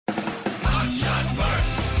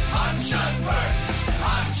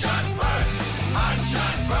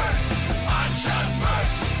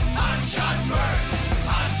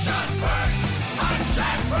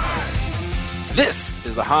This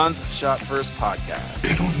is the Hans Shot First podcast.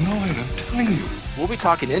 I don't know it, I'm telling you. We'll be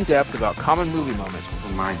talking in depth about common movie moments For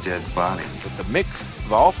my dead body. with the mix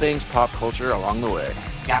of all things pop culture along the way.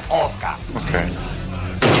 Okay.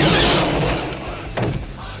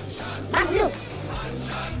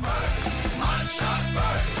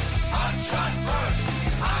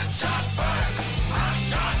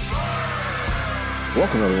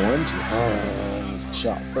 Welcome everyone to Hans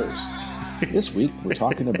Shot First. This week we're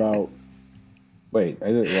talking about. Wait, I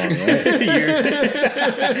did it wrong,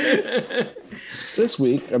 right? This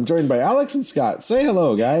week I'm joined by Alex and Scott. Say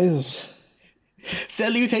hello, guys.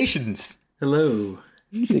 Salutations. Hello.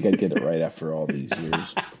 You think I'd get it right after all these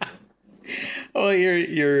years? Oh,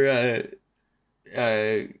 you're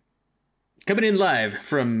coming in live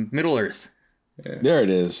from Middle Earth. There it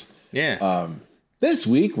is. Yeah. This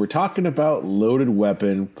week we're talking about Loaded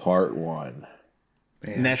Weapon Part 1.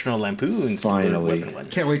 National Lampoon's Finally. Loaded Weapon one.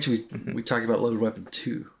 Can't wait till we talk about Loaded Weapon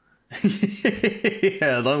 2.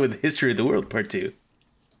 Yeah, along with History of the World Part 2.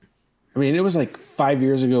 I mean, it was like 5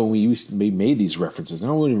 years ago when we made these references.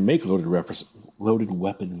 Now we don't even make Loaded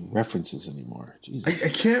Weapon references anymore. Jesus. I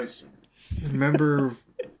can't remember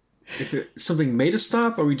if something made us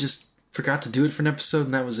stop or we just forgot to do it for an episode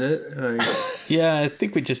and that was it. Yeah, I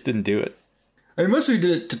think we just didn't do it. I mostly did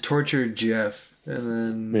it to torture Jeff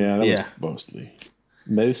and then... Yeah, that Yeah. was mostly.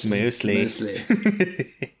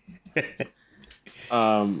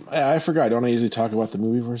 I forgot. Don't I usually talk about the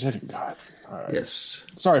movie for a second? God. All right. Yes.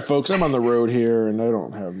 Sorry, folks. I'm on the road here, and I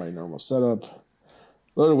don't have my normal setup.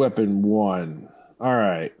 Loaded Weapon 1. All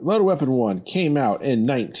right. Loaded Weapon 1 came out in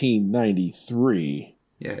 1993.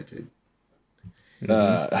 Yeah, it did.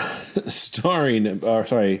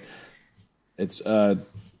 It's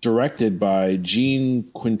directed by Gene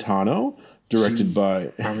Quintano, directed by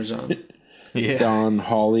Parmesan. Yeah. Don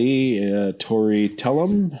Hawley, Tori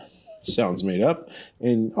Tellum, sounds made up,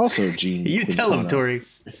 and also Gene You Quintano. tell him, Tori.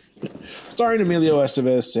 Starring Emilio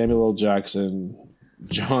Estevez, Samuel L. Jackson,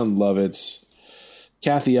 John Lovitz,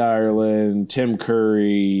 Kathy Ireland, Tim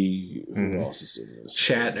Curry. Who else is in this?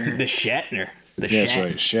 Shatner. The Shatner. The That's Shatner.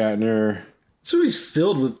 right, Shatner. This movie's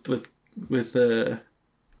filled with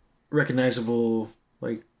recognizable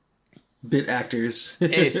like bit actors.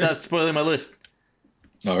 Hey, stop spoiling my list.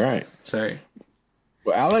 All right. Sorry.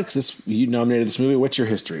 Well, Alex, you nominated this movie. What's your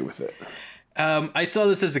history with it? I saw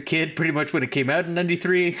this as a kid pretty much when it came out in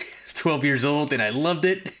 93. I was 12 years old and I loved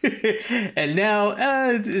it. And now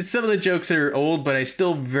some of the jokes are old, but I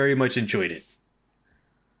still very much enjoyed it.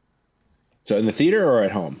 So in the theater or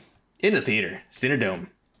at home? In the theater. Cinerdome.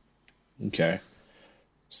 Okay.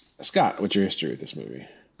 Scott, what's your history with this movie?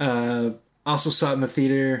 Also saw it in the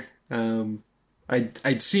theater.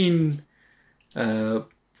 I'd seen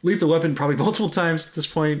Lethal Weapon probably multiple times at this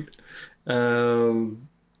point. And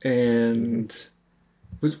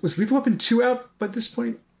was Lethal Weapon 2 out by this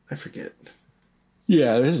point? I forget.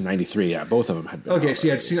 Yeah, this is 93. Yeah, both of them had been Okay, out so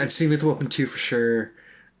yeah, already. I'd seen Lethal Weapon 2 for sure.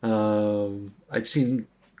 I'd seen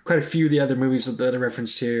quite a few of the other movies that I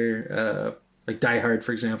referenced here, like Die Hard,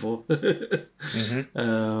 for example.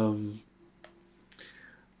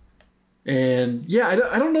 And yeah,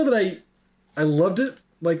 I don't know that I loved it,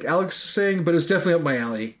 like Alex is saying, but it was definitely up my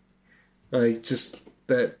alley. Like just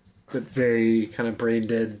that very kind of brain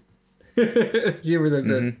dead humor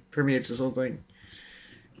that permeates this whole thing.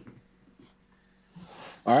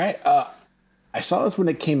 All right. I saw this when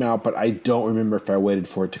it came out, but I don't remember if I waited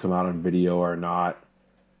for it to come out on video or not.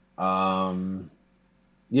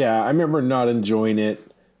 Yeah, I remember not enjoying it.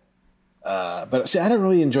 But see, I don't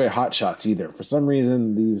really enjoy Hot Shots either. For some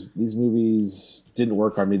reason, these movies didn't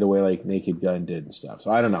work on me the way like Naked Gun did and stuff.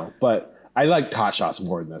 So I don't know. But I liked Hot Shots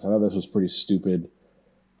more than this. I thought this was pretty stupid.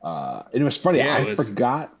 And it was funny. Yeah, I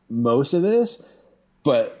forgot most of this,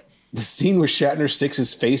 but the scene where Shatner sticks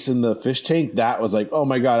his face in the fish tank, that was like, oh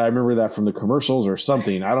my God, I remember that from the commercials or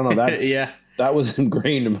something. I don't know. That's Yeah. That was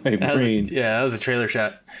ingrained in my brain. That was a trailer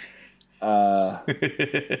shot. So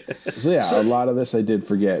yeah, a lot of this I did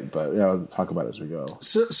forget, but I'll talk about it as we go.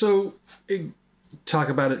 So talk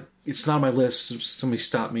about it. It's not on my list. So somebody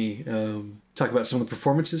stop me. Talk about some of the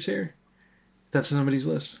performances here. That's somebody's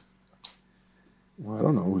list. Well, I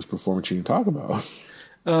don't know whose performance you can talk about.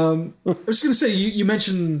 I was going to say you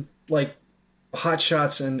mentioned like Hot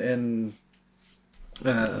Shots and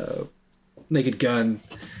Naked Gun.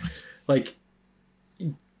 Like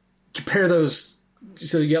compare those.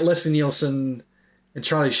 So you got Leslie Nielsen and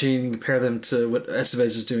Charlie Sheen. Compare them to what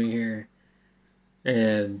Estevez is doing here,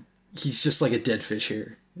 and he's just like a dead fish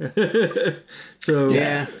here. So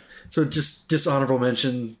Yeah. So just dishonorable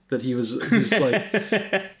mention that he was like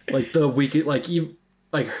the weak, like you,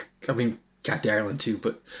 like, I mean, Kathy Ireland too,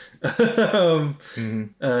 but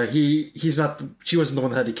he's not. She wasn't the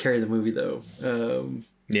one that had to carry the movie though.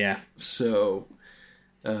 Yeah. So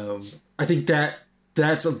I think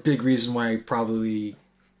that's a big reason why probably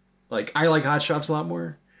I like Hot Shots a lot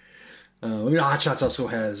more. Hot Shots also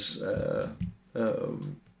has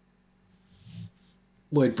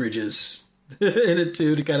Lloyd Bridges in it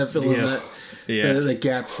too to kind of fill in that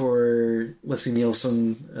gap for Leslie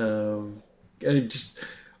Nielsen. And just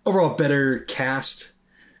overall better cast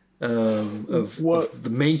of the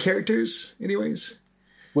main characters, anyways.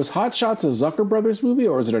 Was Hot Shots a Zucker Brothers movie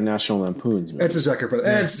or is it a National Lampoon's movie? It's a Zucker Brothers.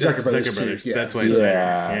 And it's Zucker Brothers. Brothers. Yeah. That's why it's better.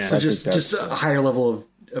 Yeah. So just a higher level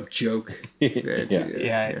of joke.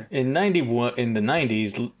 Yeah. In the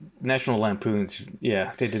 90s, National Lampoons,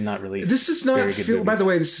 they did not release. This does not very good feel. movies. By the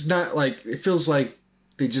way, this is not it feels like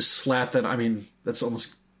they just slapped that. I mean, that's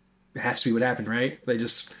almost has to be what happened, right? They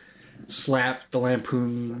just slapped the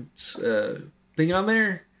Lampoons thing on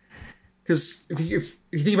there. Because if you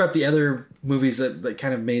think about the other movies that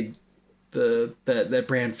kind of made that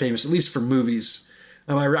brand famous, at least for movies,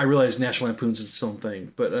 I realize National Lampoons is its own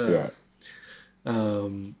thing, but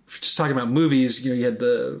just talking about movies, you had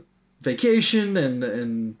the Vacation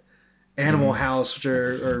and Animal House, which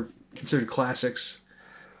are considered classics.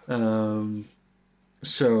 They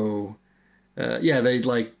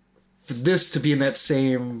for this to be in that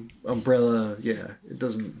same umbrella, it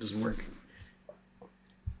doesn't work.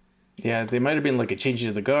 Yeah, they might have been like a change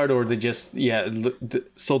of the guard, or they just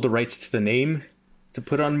sold the rights to the name to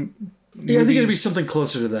put on movies. Yeah, I think it'd be something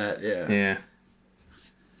closer to that. Yeah.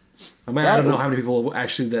 I don't know how many people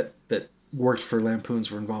actually that worked for Lampoons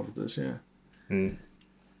were involved with this. Yeah.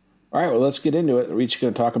 All right, well, let's get into it. We're each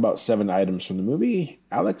going to talk about 7 items from the movie.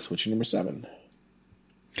 Alex, what's your number 7?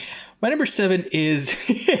 My number 7 is,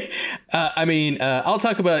 I'll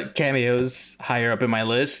talk about cameos higher up in my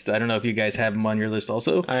list. I don't know if you guys have them on your list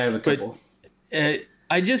also. I have a couple.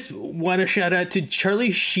 I just want to shout out to Charlie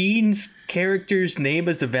Sheen's character's name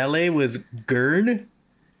as the valet was Gern.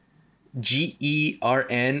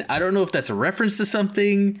 Gern. I don't know if that's a reference to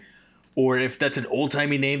something or if that's an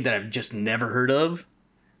old-timey name that I've just never heard of.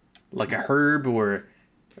 Like a Herb or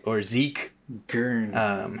Zeke. Gern.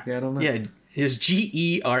 I don't know. Yeah. It's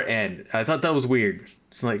Gern. I thought that was weird.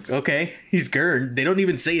 It's like, okay, he's Gern. They don't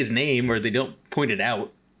even say his name or they don't point it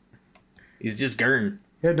out. He's just Gern.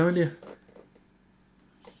 Yeah, no idea.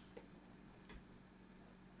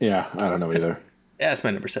 Yeah, I don't know either. That's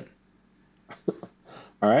my number 7.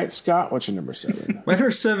 All right, Scott, what's your number 7? My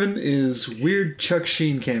number 7 is weird Chuck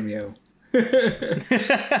Sheen cameo. There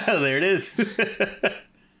it is.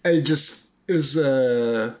 It was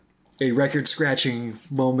a record scratching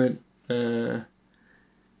moment. That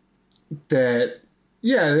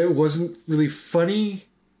it wasn't really funny.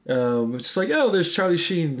 It's just like, oh, there's Charlie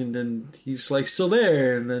Sheen, and then he's still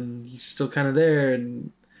there, and then he's still kind of there,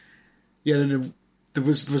 and there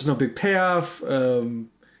was no big payoff. It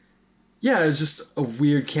was just a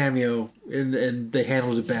weird cameo, and they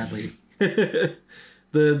handled it badly.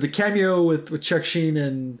 the cameo with Chuck Sheen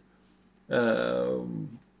and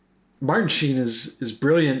Martin Sheen is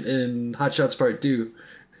brilliant in Hot Shots Part 2.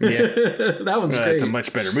 Yeah, that one's great. It's a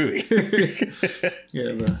much better movie.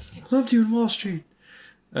 I loved you in Wall Street.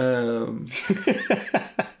 Both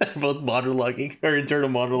monologuing or internal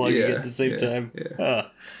monologuing at the same time. Yeah.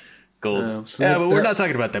 Gold. But we're not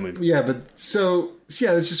talking about that movie. Yeah, but it's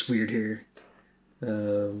just weird here.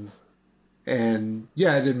 And it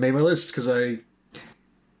didn't make my list because I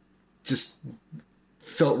just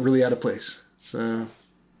felt really out of place. So,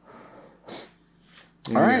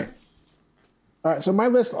 All right. So my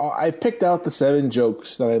list, I've picked out the 7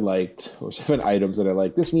 jokes that I liked, or 7 items that I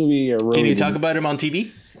liked. This movie, can you talk about him on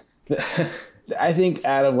TV? I think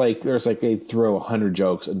out of there's they throw 100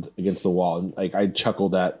 jokes against the wall, and I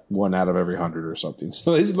chuckled at 1 out of every 100 or something.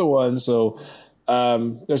 So these are the ones. So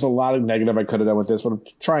there's a lot of negative I could have done with this, but I'm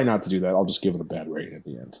trying not to do that. I'll just give it a bad rating at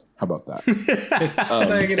the end. How about that?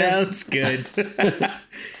 Sounds good.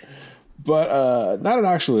 But not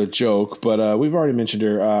actually a joke, but we've already mentioned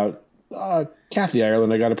her. Kathy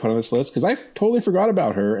Ireland, I got to put on this list because I totally forgot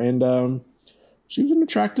about her, and she was an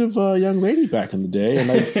attractive young lady back in the day, and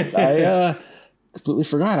I completely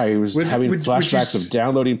forgot. I was having flashbacks of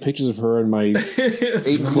downloading pictures of her in my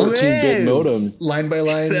 14-bit modem, line by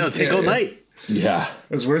line. That'll take all night. Yeah,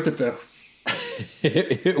 it was worth it though.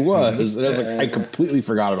 it was. And I was I completely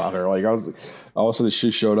forgot about her. All of a sudden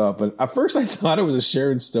she showed up, but at first I thought it was a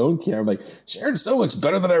Sharon Stone camera. I'm like, Sharon Stone looks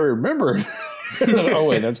better than I remembered. Oh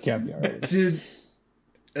wait, that's Kathy Ireland. Dude,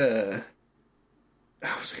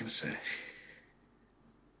 what was I gonna say?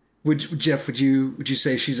 Would you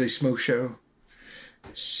say she's a smoke show?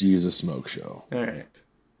 She's a smoke show. All right.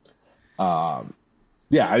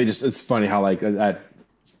 Yeah, I mean, just it's funny how like that.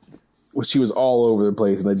 She was all over the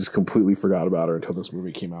place, and I just completely forgot about her until this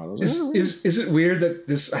movie came out. I was like, Is it weird that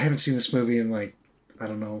this? I haven't seen this movie in like I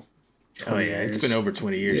don't know. Oh yeah, it's been over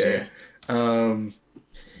 20 years. Yeah.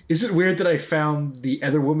 Is it weird that I found the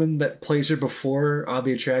other woman that plays her before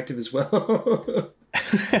oddly attractive as well?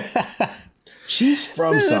 she's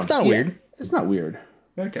from something. That's not weird. It's not weird,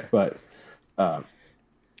 Okay. but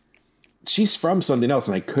she's from something else,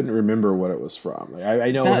 and I couldn't remember what it was from. Like,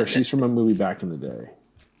 I know her. She's from a movie back in the day.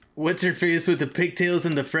 What's her face with the pigtails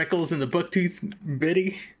and the freckles and the bucktooth?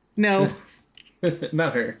 Betty? No.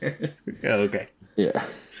 Not her. Oh, okay. Yeah.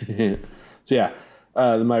 So yeah,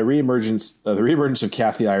 my reemergence, the reemergence of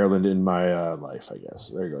Kathy Ireland in my life. I guess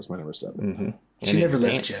there goes my number 7. Mm-hmm. She never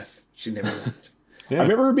left, Jeff. She never left. I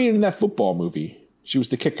remember her being in that football movie. She was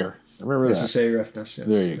the kicker. I remember that. Necessary roughness. Yes.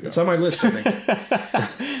 There you go. It's on my list. I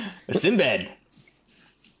think. Sinbad.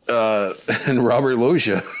 And Robert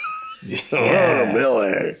Loggia. Yeah.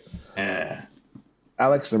 Billy.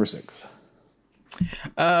 Alex, number 6.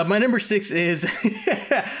 My number 6 is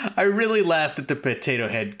I really laughed at the potato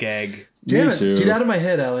head gag. Damn Me it! too. Get out of my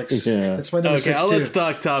head, Alex. Yeah. That's my number Okay, 6 let's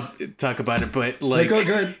too. talk about it, but like, Go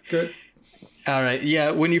good. all right,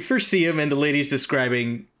 yeah. When you first see him and the lady's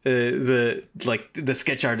describing the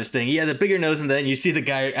sketch artist thing, yeah, the bigger nose, and then you see the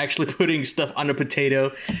guy actually putting stuff on a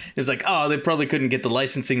potato. It's like, oh, they probably couldn't get the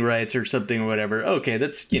licensing rights or something or whatever. Okay,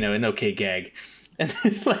 that's an okay gag. And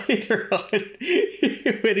then later on,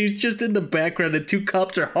 when he's just in the background and 2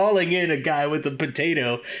 cops are hauling in a guy with a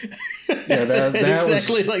potato. Yeah, that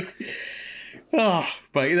exactly was, like. Oh,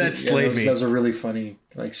 but that slayed me. That was a really funny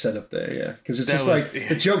like setup there, yeah. Because it's That just was- like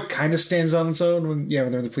the joke kind of stands on its own when they're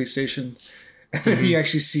in the police station, and then you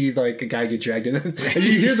actually see like a guy get dragged in, and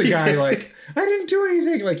you hear the guy like, "I didn't do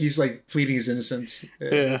anything," like he's like pleading his innocence.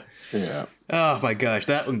 Yeah. Yeah. Oh my gosh,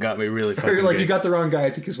 that one got me really fucking Or like good. you got the wrong guy, I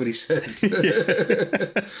think is what he says. I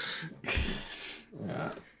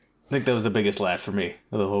think that was the biggest laugh for me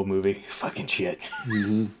of the whole movie. Fucking shit.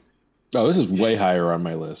 Oh, this is way higher on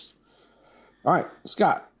my list. All right,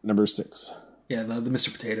 Scott, number 6. Yeah, the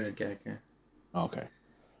Mr. Potato Head gag. Yeah. Okay.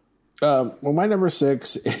 Well, my number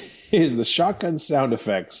 6 is the shotgun sound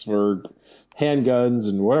effects for handguns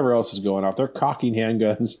and whatever else is going off. They're cocking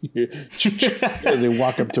handguns as they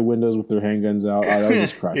walk up to windows with their handguns out. I was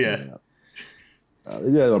just cracking me up.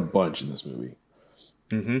 They did a bunch in this movie.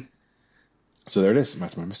 Mm-hmm. So there it is.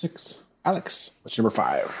 That's my number 6. Alex, what's your number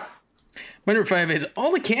 5? My number 5 is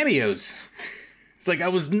all the cameos. It's like I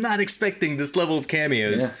was not expecting this level of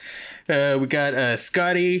cameos. We got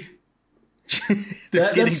Scotty.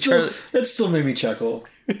 That still made me chuckle.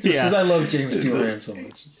 Just because I love James Stewart so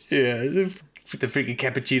much. Yeah, with the freaking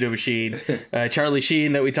cappuccino machine. Charlie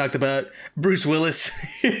Sheen that we talked about. Bruce Willis,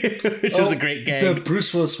 which was a great gag. The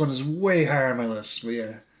Bruce Willis one is way higher on my list, but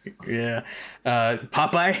yeah. Yeah.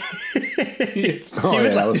 Popeye. Oh, yeah,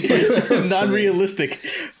 that was funny. Non-realistic.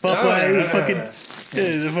 Popeye,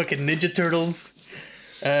 the fucking Ninja Turtles.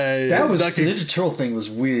 That was Dr. the Ninja Turtle thing was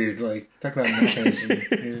weird. Like talk about mechanism.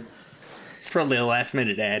 Yeah. It's probably a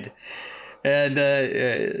last-minute ad.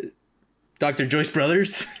 And Dr. Joyce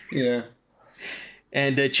Brothers. Yeah.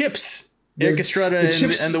 And Chips. Eric Estrada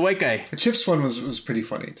and the white guy. The Chips one was pretty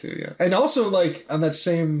funny too, yeah. And also like on that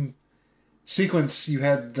same sequence you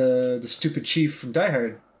had the stupid chief from Die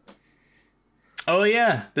Hard. Oh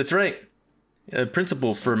yeah, that's right.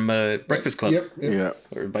 Principal from Breakfast Club. Yep. Yeah.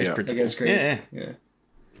 Or vice That principal. guy's great. Yeah. Yeah.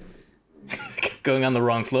 Going on the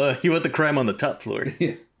wrong floor. You want the crime on the top floor.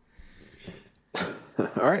 Yeah.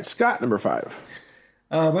 All right, Scott, number 5.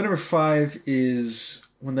 My number 5 is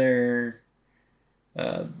when they're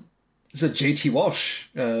it's a JT Walsh.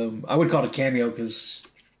 I would call it a cameo because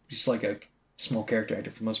he's like a small character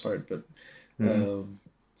actor for the most part, but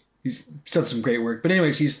he's done some great work. But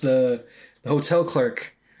anyways, he's the hotel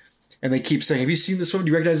clerk, and they keep saying, "Have you seen this woman?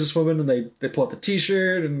 Do you recognize this woman?" And they pull out the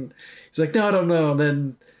T-shirt, and he's like, "No, I don't know." And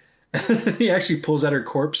then he actually pulls out her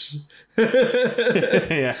corpse.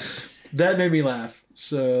 Yeah. That made me laugh.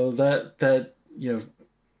 So that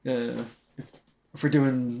if we're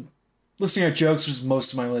doing listening at jokes, which is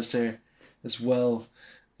most of my list here as well.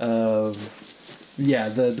 The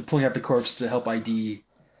pulling out the corpse to help ID,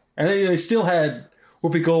 and then they still had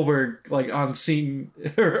Whoopi Goldberg like on scene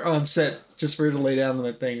or on set just for her to lay down on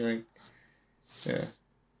that thing. Like, yeah,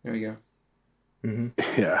 there we go.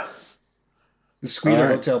 Yeah. The Squealer All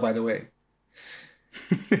right. Hotel, by the way.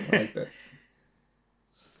 I like that.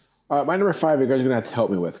 My number 5, you guys are going to have to help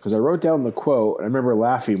me with, because I wrote down the quote, and I remember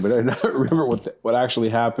laughing, but I don't remember what actually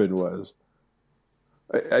happened was.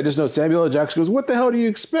 I just know Samuel L. Jackson goes, "What the hell do you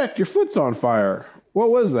expect? Your foot's on fire." What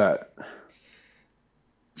was that?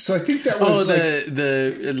 So I think that was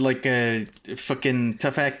the fucking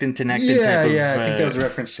tough acting Tinactin yeah, type of yeah. I think that was a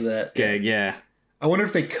reference to that. gag. Yeah. I wonder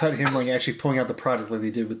if they cut him like actually pulling out the product like they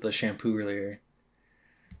did with the shampoo earlier.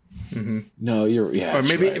 No, you're yeah. Or that's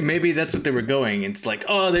maybe right. maybe that's what they were going. It's like,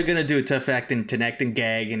 oh, they're gonna do a tough acting Tinactin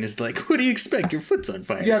gag, and it's like, what do you expect? Your foot's on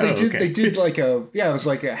fire. Yeah, they Oh, did. okay. They did like a it was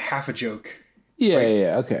like a half a joke.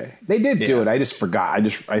 Yeah, okay. They did do Yeah. it. I just forgot.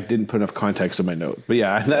 I didn't put enough context in my note. But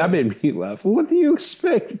yeah, that made me laugh. What do you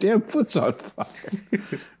expect? Your damn foot's on fire. It's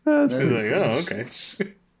like, oh, okay.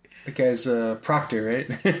 The guy's Proctor, right?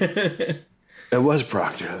 It was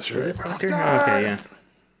Proctor. That's right. Okay, yeah.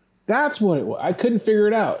 That's what it was. I couldn't figure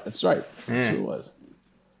it out. That's right. That's Yeah. what it was.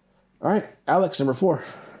 All right, Alex, number 4.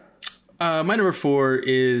 My number 4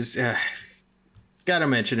 is gotta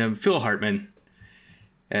mention him, Phil Hartman.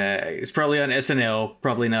 He's probably on SNL,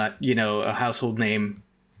 probably not, a household name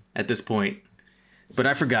at this point. But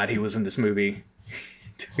I forgot he was in this movie.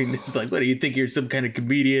 Doing this, like, what do you think you're some kind of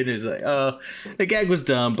comedian? It's like, oh, the gag was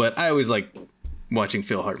dumb, but I always like watching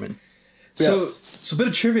Phil Hartman. So a bit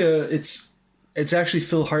of trivia. It's actually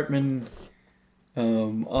Phil Hartman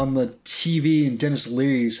on the TV in Dennis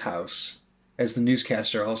Leary's house as the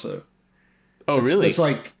newscaster. Also, Oh, really? It's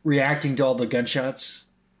like reacting to all the gunshots.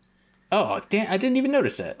 Oh, damn! I didn't even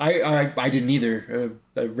notice that. I didn't either.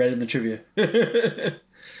 I read it in the trivia.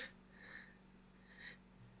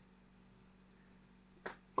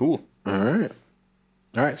 Cool. All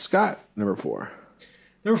right, Scott, number 4.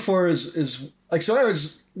 Number 4 is like, so I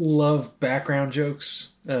always love background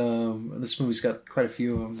jokes. This movie's got quite a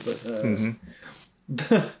few of them, but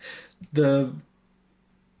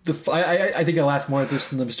I think I laughed more at this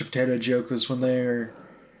than the Mr. Potato joke was when they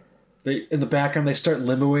in the background they start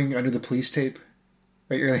limoing under the police tape.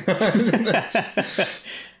 Like, early on.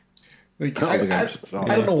 Like, I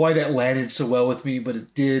don't know why that landed so well with me, but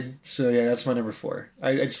it did. So yeah, that's my number 4.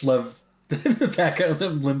 I just love the background of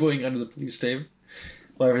them limboing under the police tape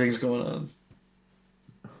while everything's going on.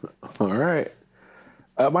 All right.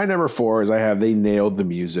 My number 4 is they nailed the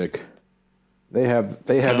music. They have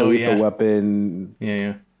the Lethal Weapon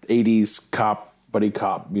Yeah. 80s buddy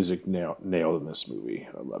cop music nailed in this movie.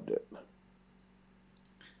 I loved it.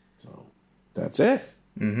 So that's it.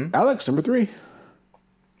 Mm-hmm. Alex, number 3.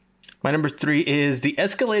 My number 3 is the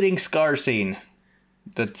escalating scar scene.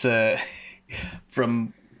 That's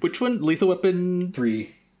from which one? Lethal Weapon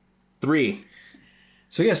 3. 3.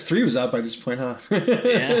 So yes, 3 was out by this point, huh?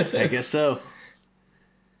 Yeah, I guess so.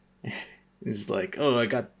 It's like, oh, I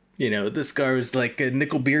got, this scar is like a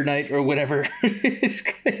nickel beer night or whatever.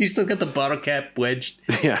 You still got the bottle cap wedged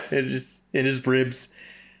in his ribs.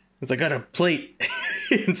 It's like, I got a plate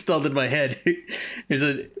installed in my head.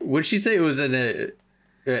 What'd she say? It was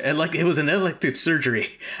it was an elective surgery.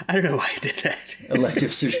 I don't know why I did that.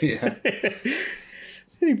 Elective surgery, yeah.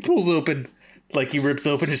 And he pulls open, like he rips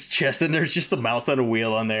open his chest, and there's just a mouse on a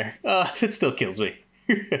wheel on there. It still kills me.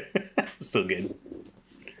 Still good.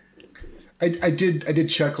 I did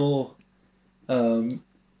chuckle. So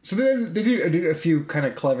they do a few kind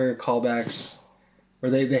of clever callbacks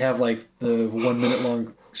where they have like the 1 minute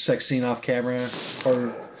long sex scene off camera,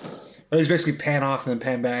 or they basically pan off and then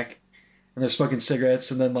pan back, and they're smoking cigarettes,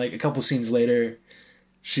 and then like a couple scenes later,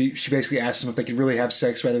 she basically asks them if they could really have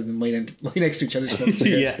sex rather than lay next to each other smoking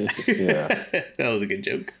cigarettes. Yeah. That was a good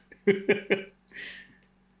joke.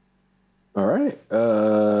 All right.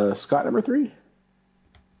 Scott, number 3.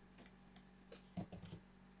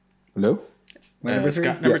 Hello?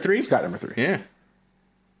 Scott, number 3? Scott, number 3. Yeah.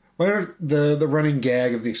 Whatever the running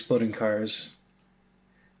gag of the exploding cars,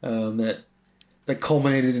 that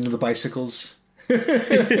culminated into the bicycles. Yeah,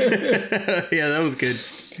 that was good.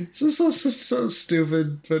 So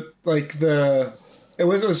stupid, but like it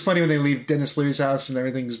was funny when they leave Dennis Leary's house and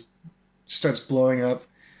everything starts blowing up.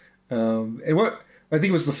 And what I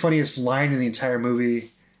think was the funniest line in the entire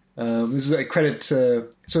movie. This is a credit to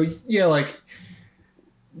like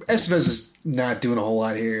Estevez is not doing a whole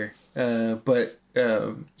lot here, but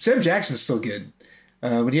Sam Jackson's still good.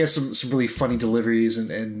 But he has some really funny deliveries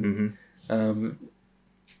and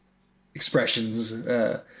expressions.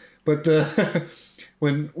 But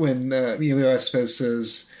when Emilio Estevez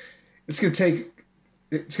says it's going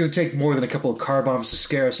to take more than a couple of car bombs to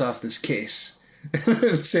scare us off this case,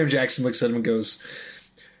 Sam Jackson looks at him and goes,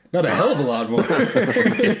 "Not a hell of a lot more."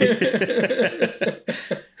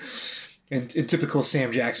 In typical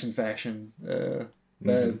Sam Jackson fashion,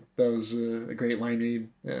 that was a great line read.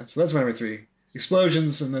 Yeah, so that's my number 3: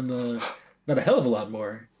 explosions, and then not a hell of a lot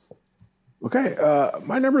more. Okay,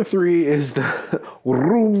 my number 3 is the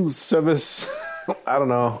room service. I don't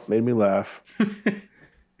know, made me laugh.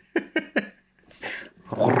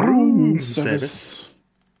 Room service.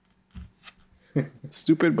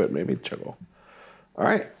 Stupid, but maybe chuckle. All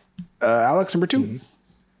right. Alex, number 2.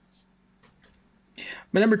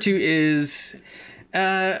 My number 2 is,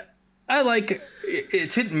 I like,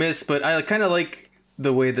 it's hit and miss, but I kind of like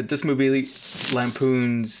the way that this movie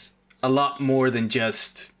lampoons a lot more than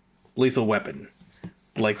just Lethal Weapon.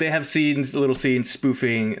 Like, they have little scenes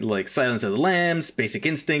spoofing, like, Silence of the Lambs, Basic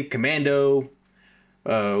Instinct, Commando.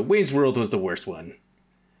 Wayne's World was the worst one.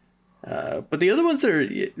 But the other ones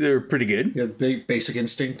they're pretty good. Yeah, Basic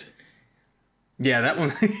Instinct. Yeah, that one,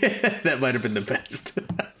 that might have been the best.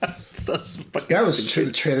 So fucking that was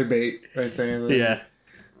the trailer bait right there. Yeah.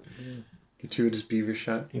 Gratuitous beaver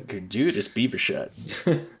shot. Gratuitous beaver shot.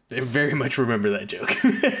 I very much remember that joke.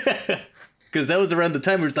 Because that was around the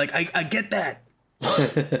time where it's like, I get that.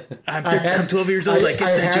 I'm 12 years old. I get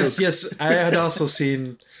that joke. Yes, I had also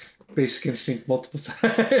seen Basic Instinct multiple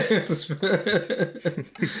times.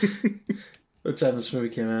 What time this movie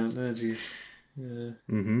came out? Oh, jeez. Yeah.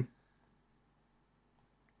 Mm-hmm.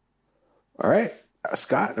 All right.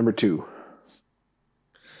 Scott, number 2.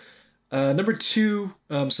 Number 2,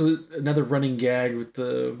 so another running gag with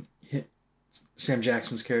Sam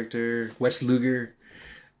Jackson's character, Wes Luger,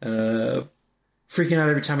 freaking out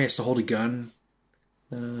every time he has to hold a gun.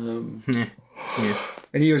 Yeah.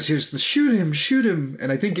 And he goes, here's the shoot him.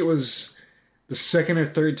 And I think it was the second or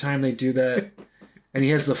third time they do that. And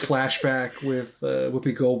he has the flashback with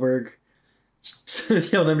Whoopi Goldberg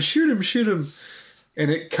yelling at him, shoot him. And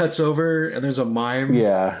it cuts over, and there's a mime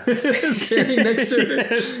standing next to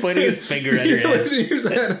her. Pointing his finger at her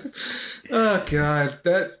head. Oh, God.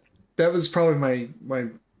 That was probably my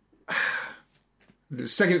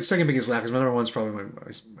second biggest laugh, because my number 1's probably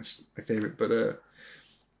my favorite. But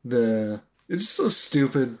it's so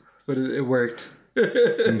stupid, but it worked.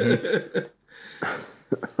 Mm-hmm.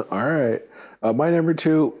 All right. My number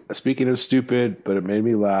 2, speaking of stupid, but it made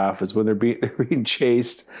me laugh, is when they're being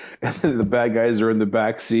chased, and then the bad guys are in the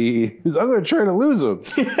back seat. He's, I'm going to try to lose them.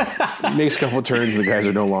 He makes a couple turns, and the guys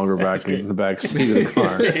are no longer back in the back seat of the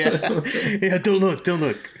car. Yeah, don't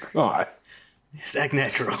look. Oh, Just act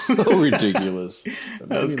natural. so ridiculous.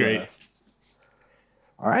 That was great.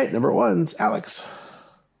 All right, number 1's Alex.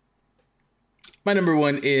 My number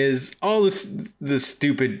 1 is all the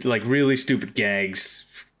stupid, like really stupid gags,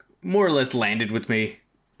 more or less landed with me.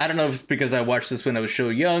 I don't know if it's because I watched this when I was so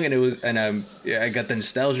young, and I got the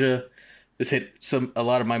nostalgia. This hit a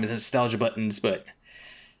lot of my nostalgia buttons, but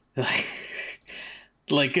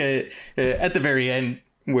like at the very end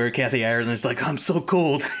where Kathy Ireland's like, "I'm so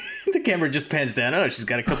cold," the camera just pans down. Oh, she's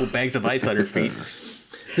got a couple bags of ice on her feet.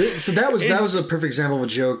 So that was a perfect example of a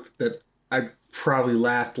joke that I probably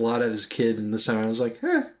laughed a lot at as a kid, and this time I was like,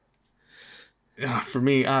 For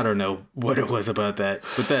me, I don't know what it was about that,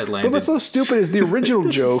 but that landed. But what's so stupid is the original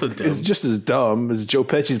joke so is just as dumb as Joe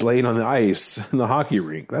Pesci's laying on the ice in the hockey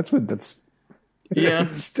rink. That's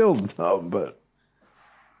it's still dumb, but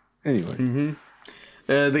anyway. Mm-hmm.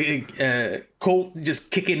 The Colt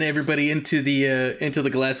just kicking everybody into the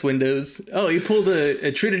glass windows. Oh, he pulled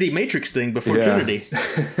a Trinity Matrix thing before Trinity.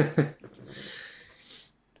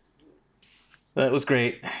 That was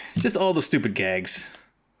great. Just all the stupid gags.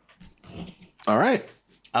 All right.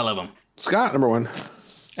 I love them. Scott, number 1.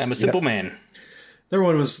 I'm a simple man. Number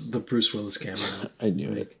 1 was the Bruce Willis cameo. I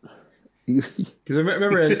knew it. Because I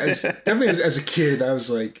remember, definitely as a kid, I was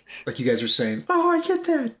like you guys were saying, "Oh, I get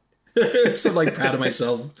that." So I'm like proud of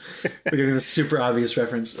myself for getting this super obvious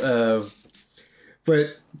reference.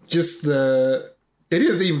 But just they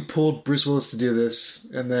didn't even pull Bruce Willis to do this,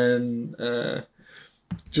 and then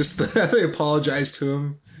they apologized to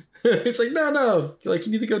him. It's like, no, like,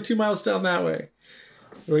 you need to go 2 miles down that way.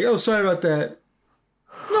 They're like, oh, sorry about that.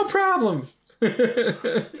 No problem.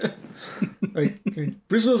 Like,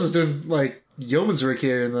 Bruce Willis is doing like yeoman's work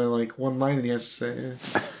here, and then like one line that he has to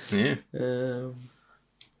say. Yeah.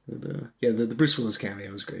 The Bruce Willis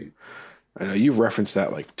cameo was great. I know you've referenced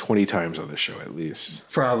that like 20 times on this show at least.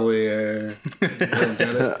 Probably. I don't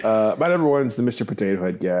doubt it. My number 1 is the Mr. Potato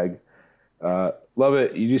Head gag. Love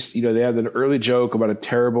it. They have an early joke about a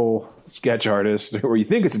terrible sketch artist, or you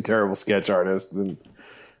think it's a terrible sketch artist, and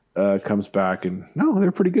comes back and no,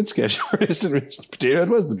 they're pretty good sketch artists, and Potato Head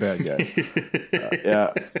was the bad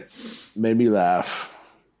guy. Made me laugh.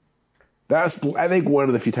 That's, I think, one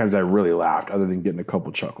of the few times I really laughed, other than getting a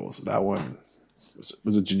couple chuckles. That one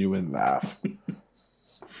was a genuine laugh.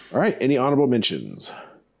 All right, any honorable mentions?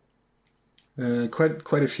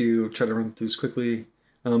 Quite a few. I'll try to run through this quickly.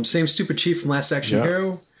 Same stupid chief from Last Action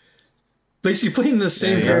Hero. Basically playing the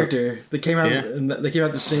same character. They came out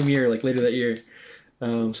the same year, like later that year.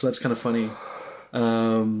 So that's kind of funny.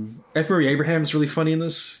 F. Murray Abraham's really funny in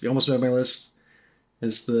this. He almost made my list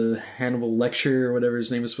as the Hannibal Lecter or whatever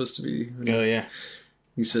his name is supposed to be. Oh yeah.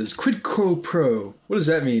 He says, "Quid quo pro." What does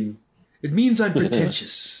that mean? It means I'm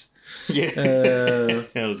pretentious. Yeah.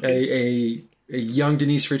 That was good. a young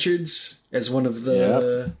Denise Richards as one of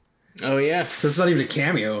the. Oh yeah. So it's not even a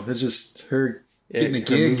cameo. It's just her getting a her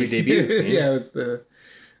gig. movie debut. Yeah. With the,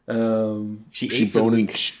 She She ate for the boning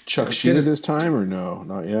week. Chuck Sheena this time or no?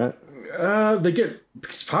 Not yet. they get.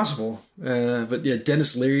 It's possible. But yeah,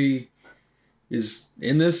 Dennis Leary is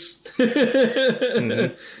in this.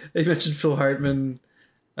 Mm-hmm. They mentioned Phil Hartman.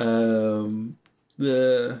 Again,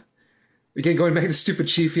 going back to the stupid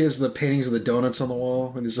chief, he has the paintings of the donuts on the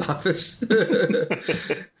wall in his office.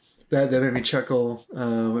 that made me chuckle.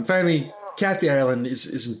 And finally, Kathy Ireland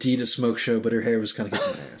is indeed a smoke show, but her hair was kind of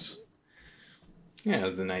getting my ass. Yeah, it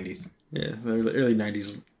was the 90s. Yeah, the early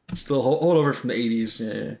 90s. Still hold over from the 80s.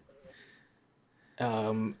 Yeah.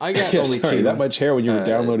 I got Yeah, only sorry, two. that much hair when you were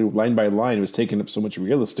downloading line by line was taking up so much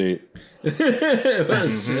real estate. It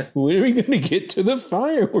was, When are we going to get to the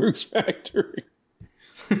fireworks factory?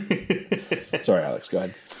 Sorry, Alex. Go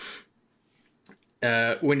ahead.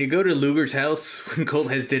 When you go to Luger's house, when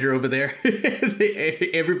Colt has dinner over there,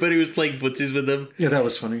 everybody was playing footsies with him. yeah, that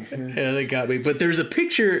was funny. Yeah. Yeah, they got me. But there's a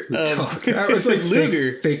picture of That was like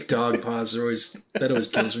Luger. fake dog paws. That always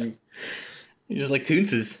kills me. Just like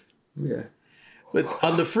Toonses. Yeah. But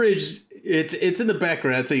on the fridge, it's in the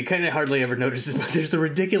background, so you kind of hardly ever notice it. But there's a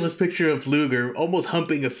ridiculous picture of Luger almost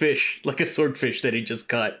humping a fish, like a swordfish that he just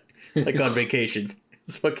caught, like on vacation.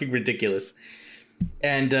 It's fucking ridiculous.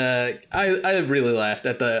 And I really laughed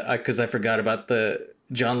at because I forgot about the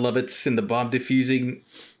John Lovitz in the bomb defusing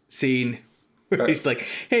scene. Where he's like,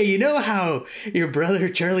 hey, you know how your brother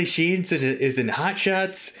Charlie Sheen is in Hot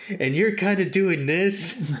Shots and you're kind of doing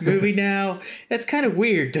this movie now? That's kind of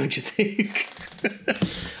weird, don't you think?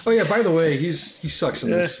 Oh yeah. By the way, he sucks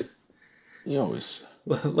in this. You always.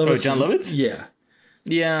 Lovitz John Lovitz? Yeah.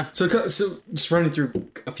 Yeah. So just running through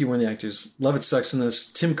a few more of the actors. Lovitz sucks in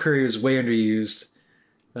this. Tim Curry was way underused.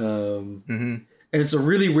 And it's a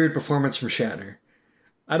really weird performance from Shatner.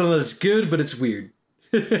 I don't know that it's good, but it's weird.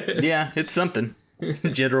 Yeah, it's something.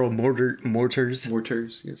 General Mortars.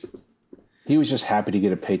 Mortars, yes. He was just happy to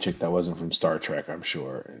get a paycheck that wasn't from Star Trek, I'm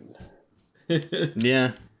sure. And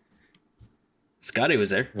Yeah. Scotty was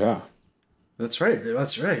there. yeah. That's right.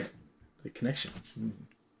 The connection.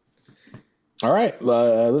 All right,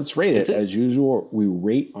 let's rate it. That's it. As usual, we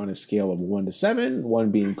rate on a scale of 1 to 7,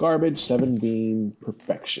 1 being garbage, 7 being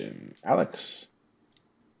perfection. Alex,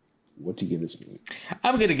 what do you give this movie?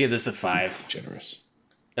 I'm going to give this a 5. Generous.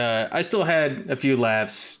 I still had a few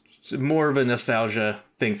laughs. It's more of a nostalgia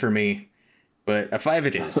thing for me. But a 5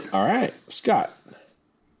 it is. All right, Scott.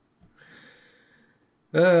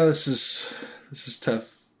 This is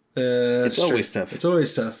tough. It's always tough. It's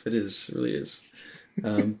always tough. It is. It really is.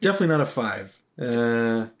 Definitely not a 5.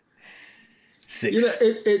 6.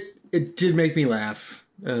 It did make me laugh.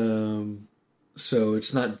 So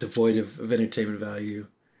it's not devoid of entertainment value.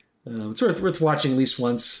 It's worth watching at least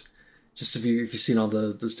once, just if you've seen all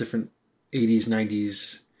those different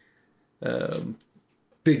 80s, 90s,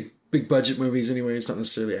 big budget movies. Anyway, it's not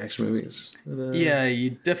necessarily action movies. Yeah,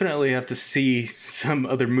 you definitely have to see some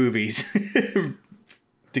other movies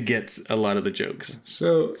to get a lot of the jokes.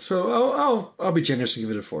 So I'll be generous and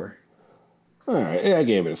give it a 4. All right, I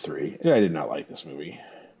gave it a 3. I did not like this movie.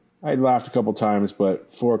 I laughed a couple times,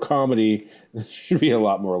 but for a comedy, there should be a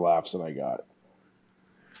lot more laughs than I got.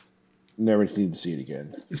 Never need to see it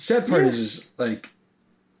again. The sad part is like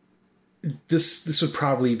this would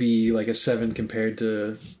probably be like a 7 compared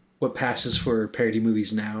to what passes for parody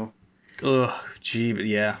movies now. Ugh, gee, but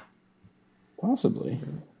yeah. Possibly.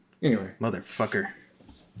 Anyway, Motherfucker.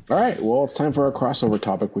 All right, well, it's time for our crossover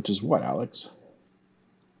topic, which is what, Alex?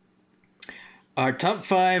 Our top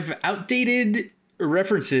 5 outdated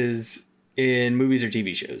references in movies or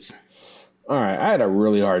TV shows. All right, I had a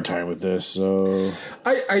really hard time with this, so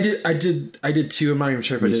I did too. I'm not even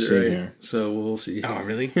sure if I Let me did see it right. here. So we'll see. Oh,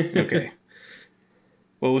 really? Okay.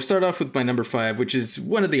 Well, we'll start off with my number 5, which is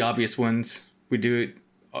one of the obvious ones.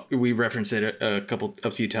 We reference it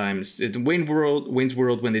a few times. It's Wayne's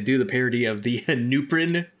World when they do the parody of the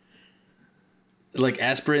Nuprin, like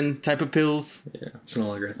aspirin type of pills. Yeah, it's an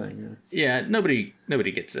Allegra thing. Yeah, nobody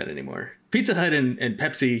gets that anymore. Pizza Hut and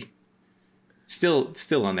Pepsi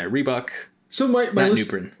still on there. Reebok. So my Not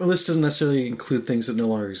list, Nuprin. my list doesn't necessarily include things that no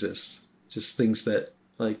longer exist. Just things that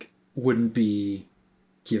like wouldn't be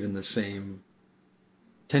given the same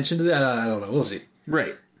attention to that. I don't know. We'll see.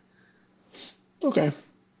 Right. okay.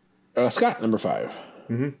 Scott, number 5.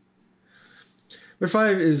 Number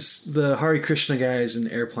 5 is the Hare Krishna guys in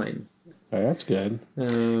Airplane. Oh, that's good.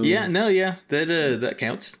 That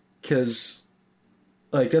counts. Because,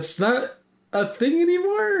 like, that's not a thing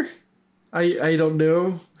anymore. I don't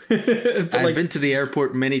know. But, I've been to the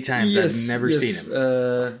airport many times. yes, I've never seen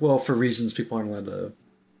him. Well, for reasons people aren't allowed to.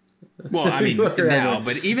 Well, I mean, now,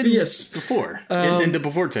 but even Yes. before, in the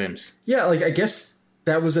before times. Yeah, like, I guess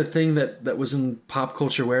that was a thing that was in pop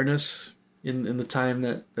culture awareness in the time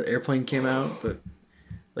that the Airplane came out. But,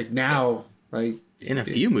 like, now, like... In a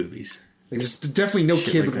few movies. Like, there's definitely no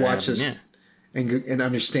kid like would watch that, this and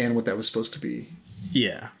understand what that was supposed to be.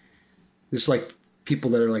 Yeah. There's, like, people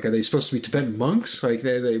that are like, are they supposed to be Tibetan monks? Like,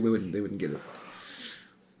 they wouldn't get it.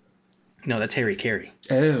 No, that's Harry Carey.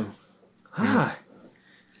 Oh. Hi.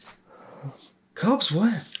 Cubs,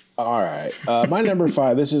 what? All right. My number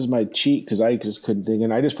 5, this is my cheat because I just couldn't think.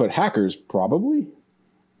 And I just put Hackers, probably.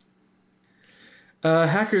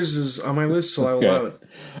 Hackers is on my list, so I will allow it.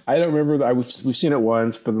 I don't remember. We've seen it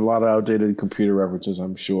once, but a lot of outdated computer references,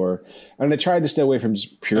 I'm sure. And I tried to stay away from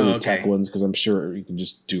just purely tech ones because I'm sure you can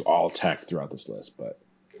just do all tech throughout this list. But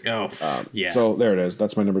yeah. So there it is.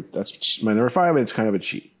 That's my number 5. And it's kind of a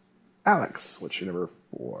cheat. Alex, what's your number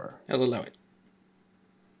 4? I'll allow it.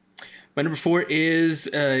 My number 4 is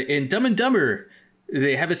in Dumb and Dumber.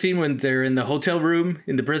 They have a scene when they're in the hotel room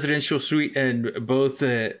in the presidential suite, and both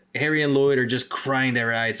Harry and Lloyd are just crying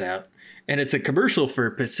their eyes out. And it's a commercial for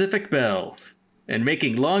Pacific Bell and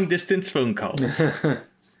making long distance phone calls.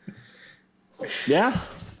 Yeah,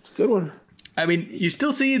 it's a good one. I mean, you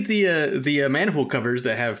still see the manhole covers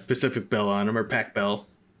that have Pacific Bell on them or Pac Bell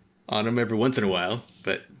on them every once in a while,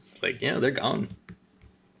 but it's like, yeah, they're gone.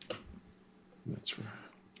 That's right.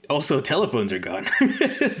 Also, telephones are gone.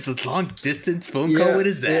 It's a long distance phone call. What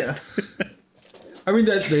is that? Yeah. I mean,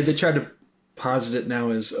 that they tried to posit it now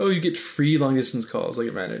as, oh, you get free long distance calls, like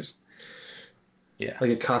it matters. Yeah. Like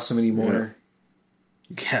it costs them any more.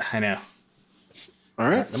 Yeah, I know. All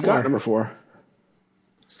right, Scott, number 4.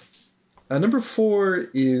 Number 4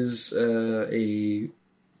 is a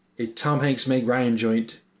Tom Hanks Meg Ryan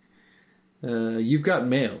joint. You've Got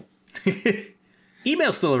Mail.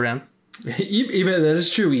 Email's still around. Email, that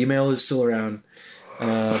is true. Email is still around,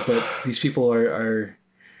 but these people are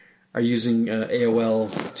using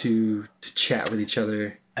AOL to chat with each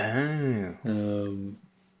other. Oh,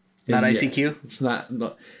 not ICQ. It's not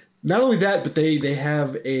only that, but they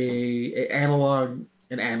have an analog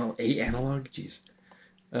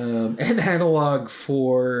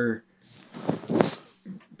for.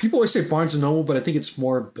 People always say Barnes and Noble, but I think it's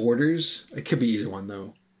more Borders. It could be either one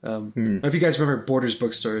though. I don't know if you guys remember Borders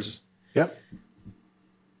bookstores. Yep.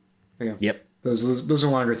 Okay. Yep. Those are a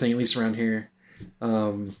longer thing, at least around here.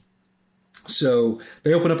 So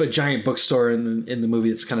they open up a giant bookstore in the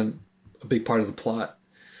movie. It's kind of a big part of the plot.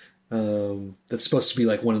 That's supposed to be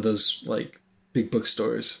like one of those like big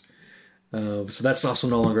bookstores. So that's also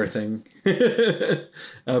no longer a thing.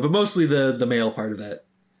 But mostly the mail part of that.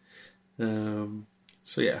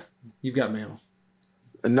 So yeah, You've Got Mail.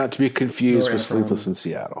 And not to be confused with Sleepless in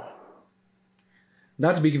Seattle.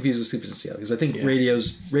 Not to be confused with Sleepless in Seattle, because I think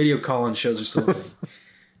radio call-in shows are still a thing.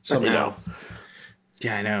 Somehow.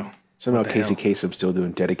 Yeah, I know. Somehow Casey Kasem still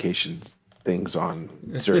doing dedication things on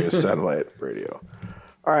Sirius satellite radio.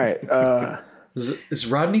 All right. Is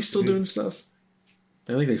Rodney still doing stuff?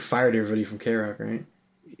 I think they fired everybody from K-Rock, right?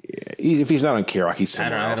 Yeah, if he's not on K-Rock, he's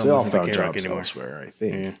somewhere else. I They don't all listen to found K-Rock jobs anymore. elsewhere, I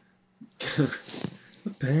think. Yeah.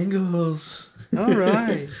 Bengals. All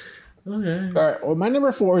right. Okay. All right. Well, my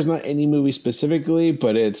number 4 is not any movie specifically,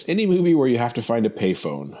 but it's any movie where you have to find a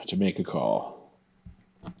payphone to make a call.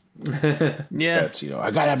 Yeah. That's, I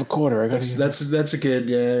gotta have a quarter. That's a good,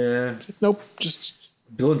 yeah. Nope. Just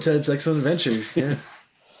Bill and Ted's Excellent Adventure. Yeah.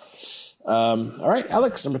 all right,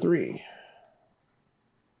 Alex, number 3.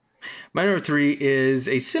 My number 3 is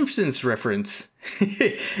a Simpsons reference.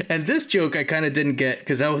 And this joke I kind of didn't get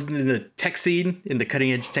because I wasn't in the tech scene, in the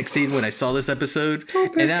cutting edge tech scene when I saw this episode.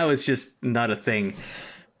 And now it's just not a thing.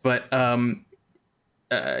 But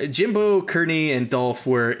Jimbo, Kearney, and Dolph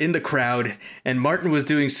were in the crowd, and Martin was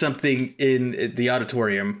doing something in the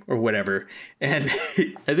auditorium or whatever. And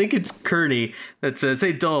I think it's Kearney that says,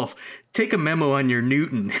 "Hey, Dolph, take a memo on your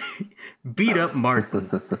Newton. Beat up Martin."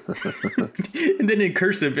 And then in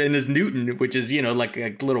cursive, and his Newton, which is, like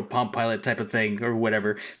a little Palm Pilot type of thing or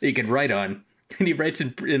whatever that you can write on. And he writes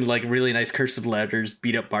in like really nice cursive letters,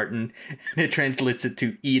 "Beat up Martin," and it translates it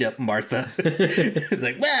to "Eat up Martha." It's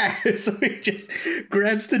like, wah! So he just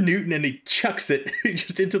grabs the Newton and he chucks it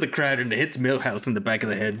just into the crowd, and it hits Milhouse in the back of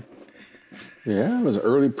the head. Yeah, it was an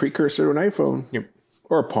early precursor to an iPhone. Yep.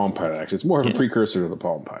 Or a Palm Pilot, actually. It's more of a precursor to the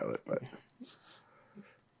Palm Pilot, but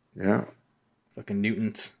yeah. Fucking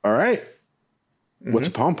Newtons. All right. What's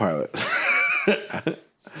a Palm Pilot?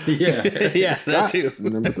 Yeah. Yeah, that too.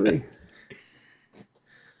 Number 3.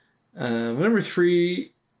 Number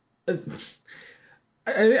 3.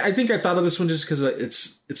 I think I thought of this one just because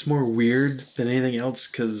it's more weird than anything else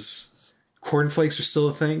because cornflakes are still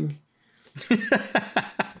a thing.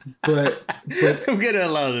 but I'm gonna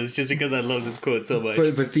allow this just because I love this quote so much.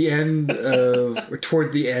 but the end of or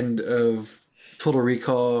toward the end of Total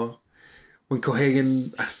Recall, when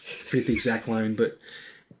Cohagen, I forget the exact line, but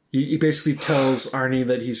he basically tells Arnie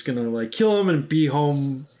that he's gonna like kill him and be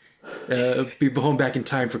home back in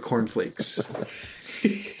time for cornflakes.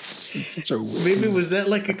 Maybe was that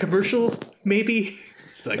like a commercial? Maybe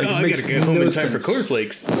it's like, Like, oh, it I gotta makes get home no in time for sense.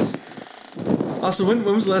 cornflakes. Also, when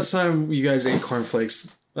was the last time you guys ate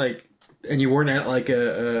cornflakes? Like, and you weren't at like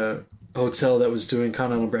a hotel that was doing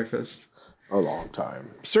continental breakfast? A long time.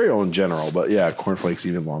 Cereal in general, but yeah, cornflakes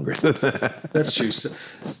even longer. That's true. So,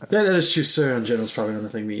 that is true. Cereal in general is probably another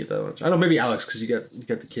thing we eat that much. I don't know, maybe Alex because you got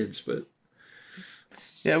the kids, but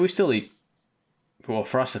Yeah, we still eat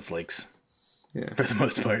Frosted Flakes yeah, for the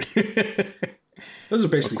most part. those are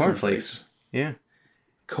basically cornflakes. cornflakes. Yeah.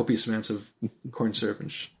 Copious amounts of corn syrup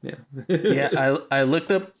and yeah. Yeah, I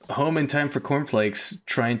looked up home in time for cornflakes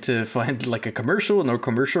trying to find like a commercial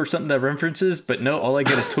or something that references, but no, all I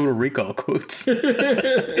get is Total Recall quotes.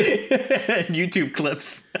 YouTube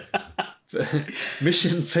clips.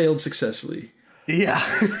 Mission failed successfully. Yeah.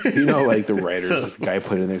 You know, like the writer, So- the guy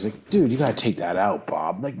put it in there. He's like, dude, you gotta take that out,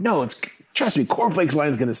 Bob. Like, no, trust me, cornflakes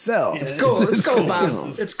line's gonna sell. It's gold. It's gold, Bob.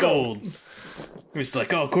 It's gold. It's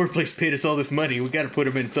like, oh, cornflakes paid us all this money. We got to put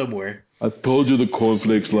them in somewhere. I told you the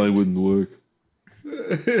cornflakes line wouldn't work.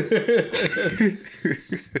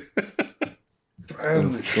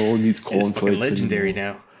 No one needs It's cornflakes. fucking legendary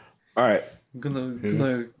anymore. now. All right. I'm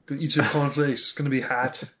gonna eat some cornflakes. It's gonna be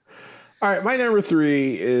hot. All right, my number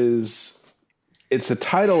 3 is it's the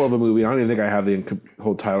title of a movie. I don't even think I have the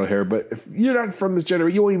whole title here, but if you're not from this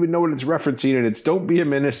generation, you won't even know what it's referencing, and it's "Don't be a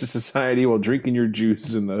menace to society while drinking your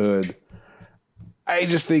juice in the hood." I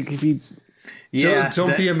just think if you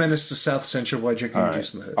Don't be a menace to South Central while drinking your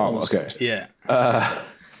juice in the hood. oh, Almost okay. good. Yeah.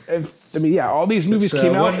 all these movies It's,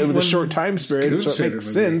 came out one- with a short time it's span, Coons so it favorite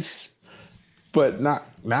makes movie. sense. But not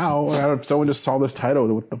now. I don't know if someone just saw this title,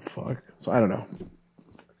 what the fuck? So I don't know.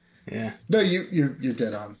 Yeah. No, you're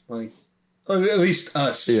dead on. Like, or at least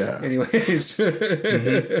us. Yeah. Anyways.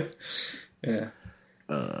 Yeah.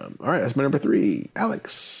 All right, that's my number 3.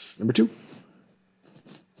 Alex, number 2.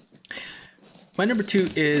 My number 2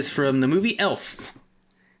 is from the movie Elf.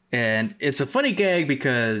 And it's a funny gag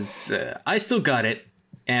because I still got it,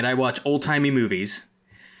 and I watch old-timey movies,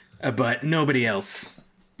 but nobody else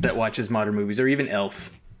that watches modern movies, or even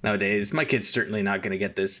Elf nowadays, my kid's certainly not going to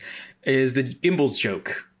get this, is the Gimbals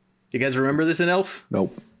joke. You guys remember this in Elf?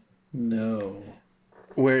 Nope. No.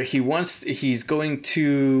 Where he's going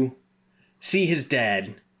to see his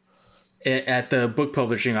dad at the book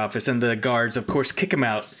publishing office, and the guards, of course, kick him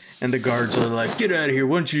out. And the guards are like, "Get out of here!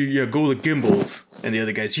 Why don't you go to Gimbals?" And the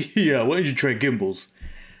other guy's, "Yeah, why don't you try Gimbals?"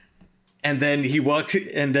 And then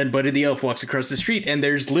Buddy the Elf walks across the street, and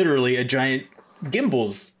there's literally a giant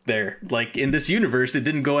Gimbals there. Like, in this universe, it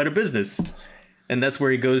didn't go out of business. And that's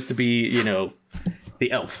where he goes to be,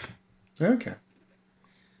 the elf. Okay.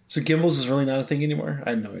 So Gimbals is really not a thing anymore?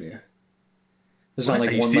 I had no idea. There's not What, like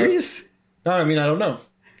are you one serious? left. No, I mean, I don't know.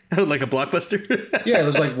 Like a Blockbuster? Yeah,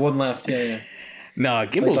 there's like one left. Yeah. No,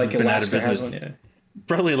 Gimbals has been out of Alaska has business. one,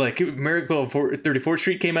 Probably like Miracle on 34th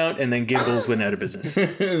Street came out, and then Gimbals went out of business.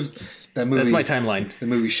 yeah. It was that movie. That's my timeline. The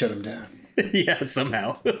movie shut him down. Yeah,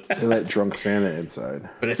 somehow. They let drunk Santa inside.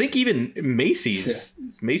 But I think even Macy's. Is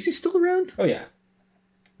Macy's still around? Oh yeah.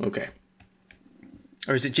 Okay.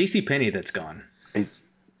 Or is it JCPenney that's gone? I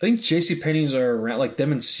think JCPenney's are around. Like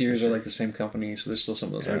them and Sears are like the same company, so there's still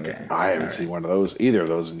some of those around. Okay. I haven't seen one of those, either of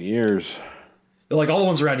those in years. Like all the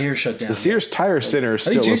ones around here shut down. The Sears Tire Center is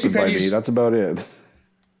still think open by me. JCPenney's That's about it.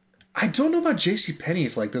 I don't know about JCPenney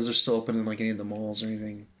if like those are still open in like any of the malls or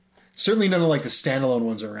anything. Certainly none of like the standalone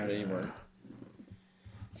ones are around anymore.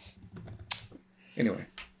 Anyway.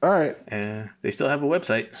 All right. They still have a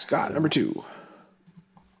website. Scott, number 2.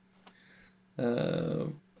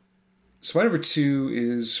 So my number 2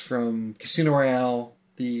 is from Casino Royale,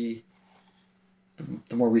 the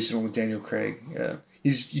more recent one with Daniel Craig.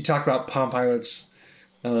 You talk about Palm Pilots.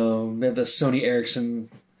 They have the Sony Ericsson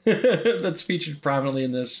that's featured prominently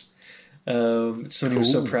in this. That Sony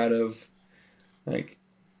was so proud of. Like,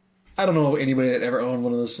 I don't know anybody that ever owned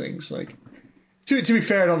one of those things. Like, to be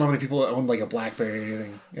fair, I don't know how many people that own like a BlackBerry or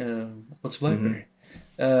anything. What's a BlackBerry?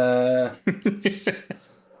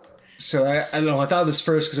 So I don't know. I thought of this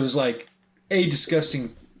first because it was like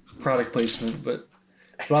disgusting product placement, but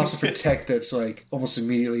also for tech that's like almost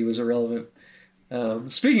immediately was irrelevant.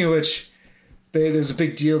 Speaking of which, there's a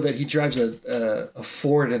big deal that he drives a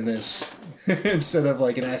Ford in this instead of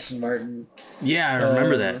like an Aston Martin. Yeah, I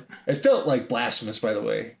remember that. It felt like blasphemous, by the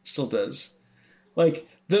way. It still does. Like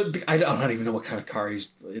I don't even know what kind of car it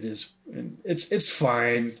is. And it's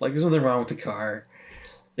fine. Like there's nothing wrong with the car.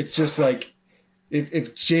 It's just like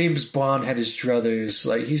if James Bond had his druthers,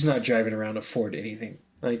 like he's not driving around a Ford anything.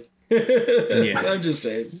 Like I'm just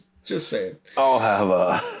saying. Just saying. I'll have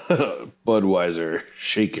a Budweiser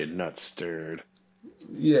shaken, not stirred.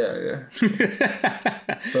 Yeah.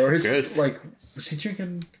 Or his like, was he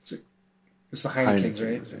drinking? It was the Heinekens,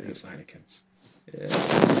 right? It was the Heinekens.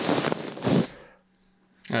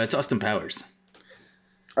 Yeah. It's Austin Powers.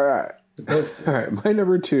 All right. Both. All right. My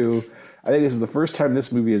number 2. I think this is the first time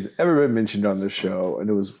this movie has ever been mentioned on the show,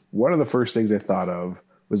 and it was one of the first things I thought of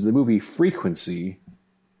was the movie Frequency.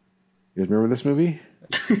 You guys remember this movie?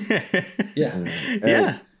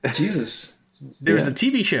 Yeah. Jesus. There was a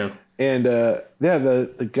TV show. And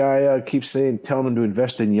the guy keeps telling him to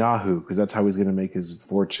invest in Yahoo because that's how he's going to make his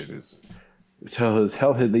fortune. Is tell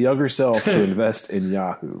the younger self to invest in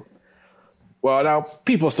Yahoo. Well, now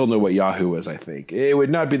people still know what Yahoo is. I think it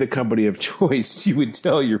would not be the company of choice. You would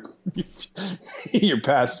tell your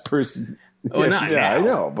past person. Oh, not now. I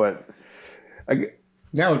know, but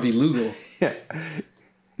Now would be Lugal.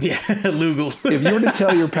 Yeah, Lugal. If you were to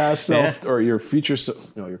tell your past self or your future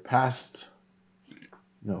self, your past.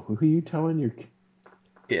 No, who are you telling your?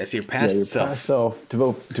 Yes, your past self. Past self to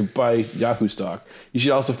vote to buy Yahoo stock. You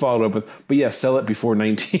should also follow it up with, but yeah, sell it before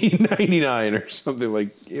 1999 or something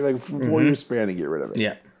like 4 years span and get rid of it.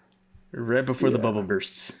 Yeah, right before the bubble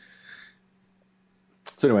bursts.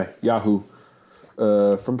 So anyway, Yahoo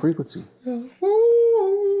from Frequency.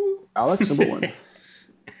 Alex, number 1.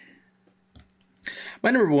 My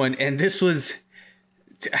number 1, and this was,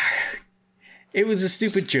 it was a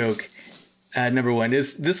stupid joke. Number 1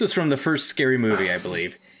 is this was from the first Scary Movie, I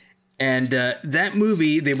believe, and that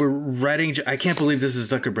movie they were writing. I can't believe this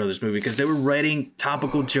is a Zucker Brothers movie because they were writing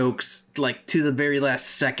topical jokes like to the very last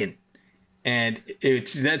second, and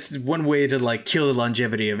that's one way to like kill the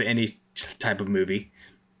longevity of any type of movie,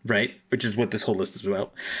 right? Which is what this whole list is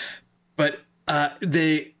about. But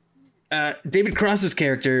David Cross's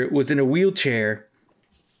character was in a wheelchair.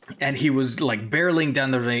 And he was like barreling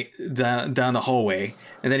down the hallway,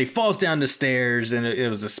 and then he falls down the stairs, and it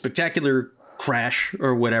was a spectacular crash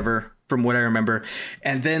or whatever, from what I remember.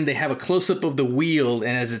 And then they have a close up of the wheel,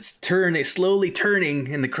 and as it's slowly turning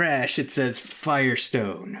in the crash, it says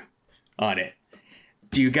Firestone on it.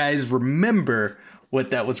 Do you guys remember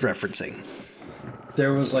what that was referencing?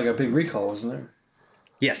 There was like a big recall, wasn't there?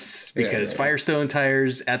 Yes, because Firestone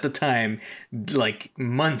tires at the time, like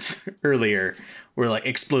months earlier, were like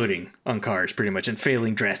exploding on cars pretty much and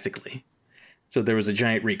failing drastically. So there was a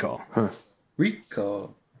giant recall. Huh.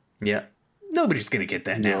 Recall. Yeah. Nobody's going to get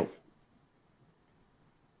that now.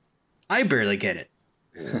 I barely get it.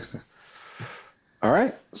 All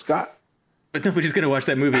right, Scott. But nobody's going to watch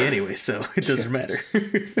that movie anyway, so it doesn't matter.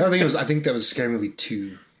 I think that was Scary Movie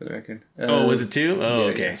 2 for the record. Was it 2? Oh,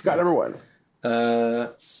 okay. Yeah. Scott, number 1.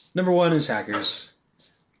 Number 1 is Hackers.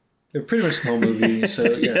 They're pretty much the whole movie. So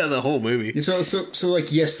yeah, the whole movie. So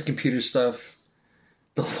like yes, the computer stuff,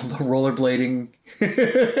 the rollerblading.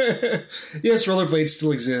 Yes, rollerblades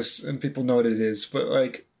still exists and people know what it is, but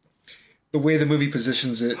like the way the movie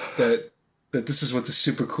positions it, that this is what the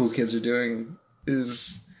super cool kids are doing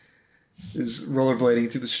is rollerblading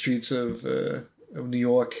through the streets of New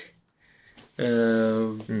York.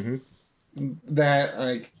 That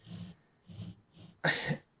like.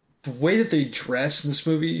 The way that they dress in this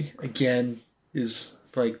movie again is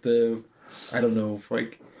like I don't know,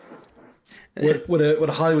 like what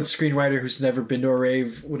a Hollywood screenwriter who's never been to a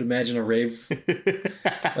rave would imagine a rave,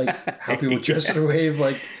 like how people dress at a rave,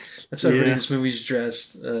 like that's how everybody in this movie's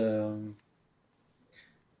dressed. But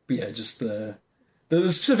yeah, just the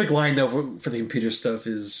specific line though for the computer stuff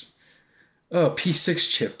is,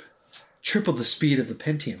 P6 chip, triple the speed of the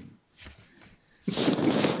Pentium.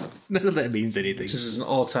 None of that means anything. This is an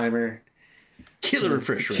all-timer. Killer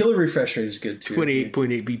refresh rate. Killer refresh rate is good too.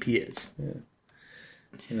 28.8 BPS.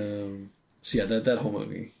 Yeah. So yeah, that whole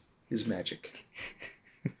movie is magic.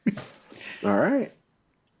 All right.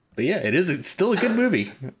 But yeah, it's still a good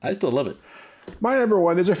movie. I still love it. My number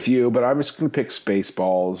 1, there's a few, but I'm just going to pick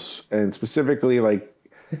Spaceballs, and specifically like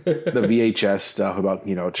the VHS stuff about,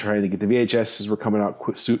 trying to get the VHSs were coming out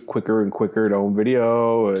quicker and quicker to home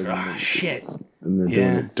video. And, shit. And they're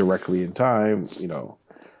doing it directly in time,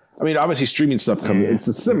 I mean, obviously streaming stuff comes.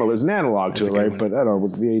 It's similar. There's an analog to it, a good right? one. But I don't know,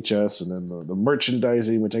 with VHS and then the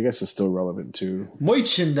merchandising, which I guess is still relevant too.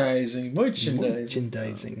 Merchandising.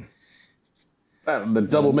 The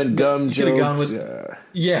double mint gum you could've gone jokes. with-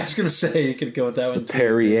 Yeah, I was gonna say you could go with that one too.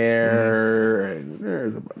 Perrier, and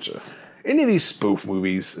there's a bunch of any of these spoof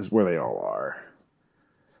movies is where they all are.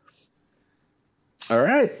 All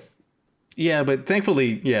right. Yeah, but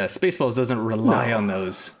thankfully, Spaceballs doesn't rely on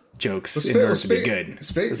those jokes Well, in order to be good.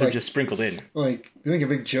 Those are just sprinkled in. Like they make a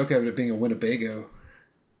big joke out of it being a Winnebago.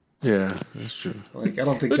 Yeah, that's true. Like I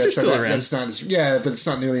don't think Those are that's still that, around. that's not as but it's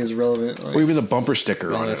not nearly as relevant. Like, Or even the bumper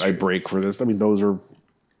sticker on it. that's I break for this. I mean, those are,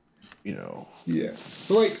 you know. yeah,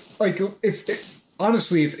 but like if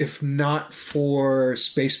honestly, if not for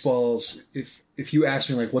Spaceballs, if you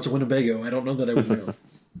asked me like what's a Winnebago, I don't know that I would know.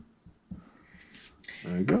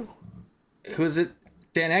 There you go. Who is it?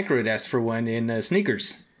 Dan Aykroyd asked for one in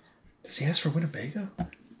Sneakers. Does he ask for Winnebago?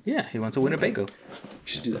 Yeah, he wants a Winnebago. We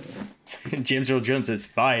should do that. James Earl Jones says,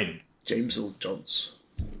 fine. James Earl Jones.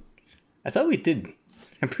 I thought we did.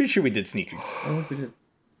 I'm pretty sure we did Sneakers. I don't think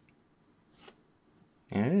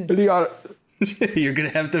we did. You're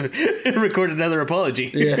going to have to record another apology.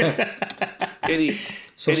 Yeah. Any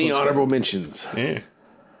honorable mentions? Yeah.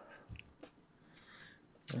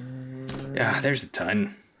 There's a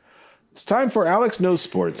ton. It's time for Alex Knows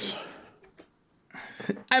Sports.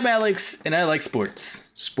 I'm Alex, and I like sports.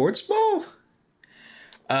 Sports ball?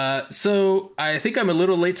 So I think I'm a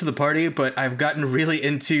little late to the party, but I've gotten really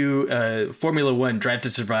into Formula One Drive to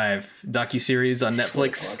Survive docuseries on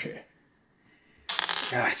Netflix.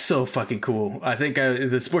 It's so fucking cool. I think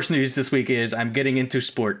the sports news this week is I'm getting into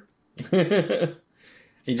sport. You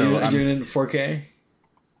doing it in 4K?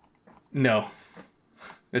 No.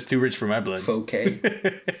 That's too rich for my blood.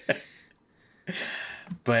 4K.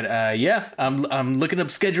 But I'm looking up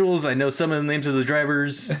schedules. I know some of the names of the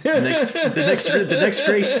drivers. The next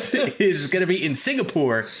race is going to be in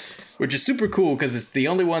Singapore, which is super cool because it's the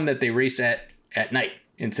only one that they race at night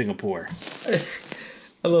in Singapore.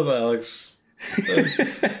 I love Alex.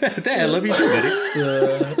 Dad, I love you too, buddy.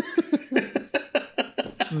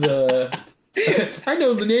 I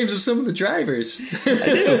know the names of some of the drivers.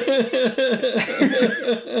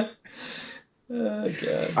 Oh,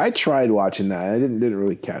 God. I tried watching that. I didn't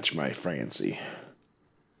really catch my fancy.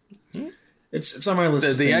 It's on my list.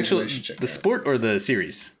 of The things actual that I should check out. sport or the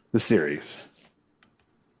series? The series.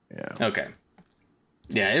 Yeah. Okay.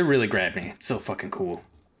 Yeah, it really grabbed me. It's so fucking cool.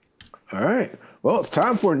 All right. Well, it's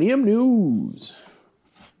time for Neum News.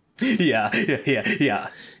 Yeah.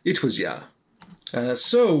 It was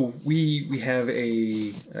so we have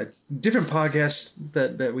a different podcast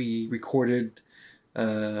that we recorded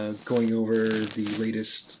going over the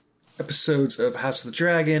latest episodes of House of the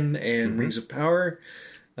Dragon and Rings of Power.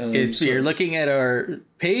 If you're looking at our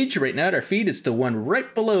page right now, at our feed, it's the one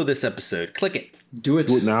right below this episode. Click it. Do it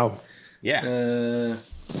now. Yeah. So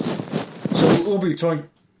we'll be talking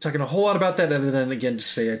a whole lot about that, other than again to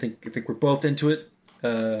say I think we're both into it.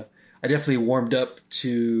 I definitely warmed up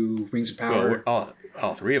to Rings of Power. Well,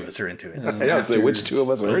 all three of us are into it. I know. So which two of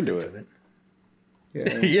us are into it?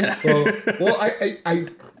 Yeah. Well, I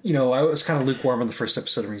was kind of lukewarm on the first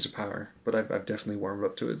episode of Rings of Power, but I've definitely warmed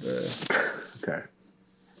up to it Okay.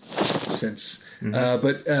 since.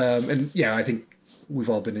 I think we've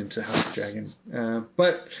all been into House of Dragon.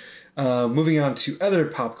 But moving on to other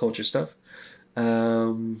pop culture stuff,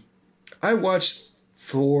 I watched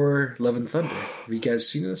Thor: Love and Thunder. Have you guys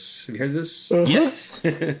seen this? Have you heard this? Yes.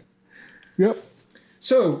 Yep.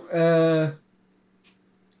 So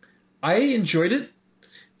I enjoyed it.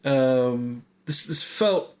 This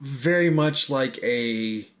felt very much like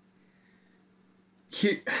a.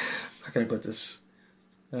 How can I put this?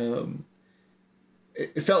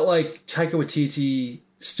 It felt like Taika Waititi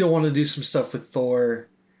still wanted to do some stuff with Thor,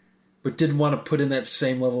 but didn't want to put in that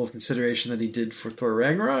same level of consideration that he did for Thor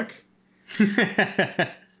Ragnarok.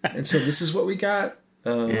 And so this is what we got.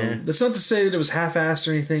 That's not to say that it was half-assed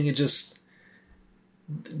or anything. It just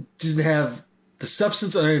didn't have the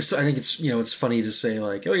substance. I think it's it's funny to say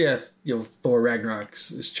like, oh yeah, Thor Ragnarok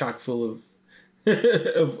is chock full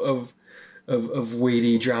of of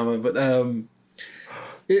weighty drama, but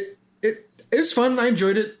it was fun. I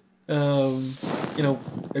enjoyed it.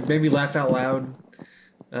 It made me laugh out loud.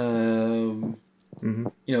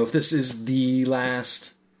 If this is the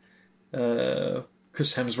last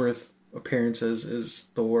Chris Hemsworth appearance as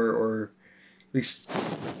Thor, or at least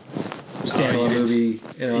standalone movie,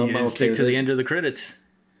 You didn't stick to the end of the credits.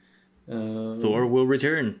 Thor will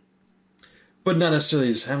return. But not necessarily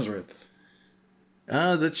as Hemsworth.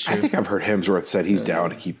 Oh, that's true. I think I've heard Hemsworth said he's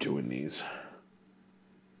down to keep doing these.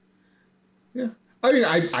 Yeah. I mean,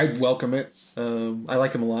 I'd welcome it. I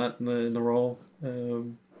like him a lot in the role.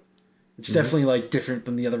 It's definitely like different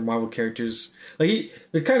than the other Marvel characters. Like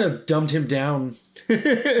they kind of dumbed him down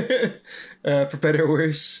for better or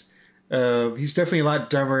worse. He's definitely a lot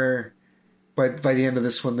dumber by the end of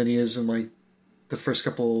this one than he is in like the first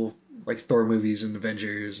couple like Thor movies and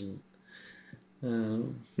Avengers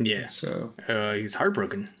and Yeah. so He's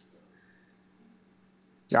heartbroken.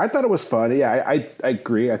 Yeah, I thought it was fun. Yeah, I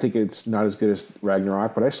agree. I think it's not as good as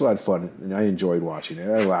Ragnarok, but I still had fun and I enjoyed watching it.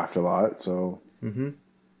 I laughed a lot. So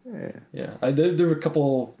yeah, there were a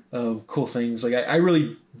couple cool things. Like I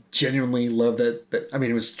really genuinely love that. I mean,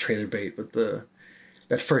 it was trailer bait, but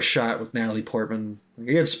that first shot with Natalie Portman.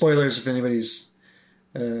 Again, spoilers if anybody's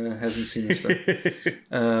hasn't seen this stuff.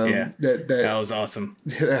 Yeah, that was awesome.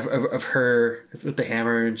 Of her with the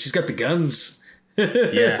hammer, and she's got the guns.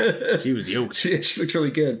 Yeah, she was yoked. She looks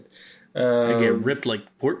really good. I get ripped like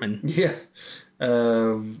Portman. Yeah,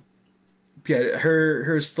 yeah.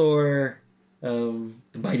 Her as Thor, the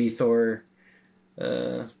mighty Thor.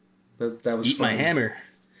 That was Eat fun. my hammer.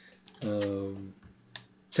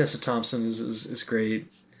 Tessa Thompson is great.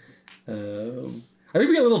 I think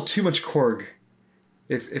we got a little too much Korg.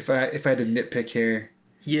 If I had to nitpick here,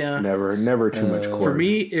 Yeah. never too much Korg. For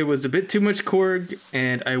me, it was a bit too much Korg,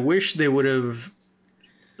 and I wish they would have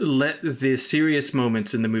let the serious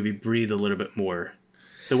moments in the movie breathe a little bit more.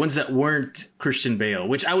 The ones that weren't Christian Bale,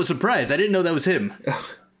 which I was surprised. I didn't know that was him.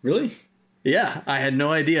 really? Yeah, I had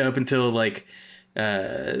no idea up until like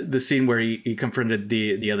the scene where he confronted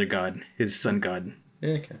the other god, his sun god.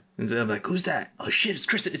 Yeah, okay. And so I'm like, who's that? Oh shit, it's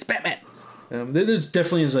Christian, it's Batman. There's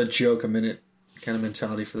definitely is a joke a minute kind of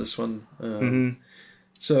mentality for this one.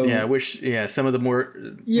 So Yeah, I wish some of the more of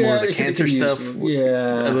they the could cancer use stuff. them.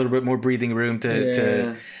 Yeah. A little bit more breathing room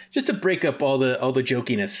to just to break up all the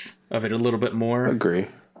jokiness of it a little bit more. Agree.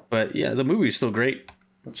 But yeah, the movie's still great.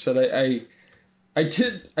 That said, I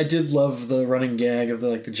did love the running gag of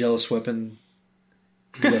the jealous weapons.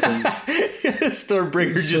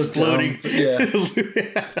 Stormbreaker It's so just floating. dumb, yeah.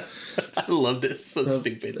 I loved it. So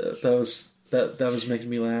stupid. That was making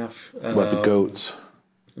me laugh. About the goats.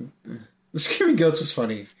 The screaming goats was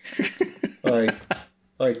funny.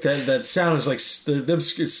 like that sound is like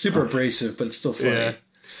it's super abrasive, but it's still funny. Yeah.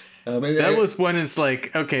 That was when it's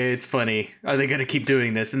like, okay, it's funny. Are they gonna keep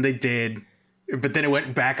doing this? And they did, but then it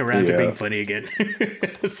went back around to being funny again.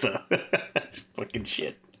 So that's fucking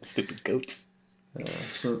shit. Stupid goats.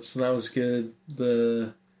 So that was good.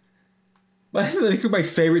 I think my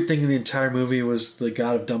favorite thing in the entire movie was the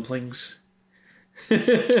god of dumplings.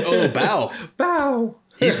 Oh, Bao. Bow.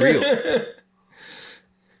 He's real.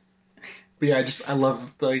 But yeah, I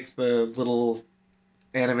love like the little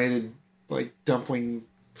animated like dumpling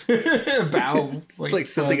bow. It's like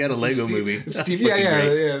something out of Lego movie. The That's Steve, fucking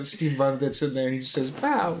great. yeah. Steve Bun that's in there, and he just says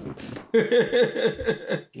bow.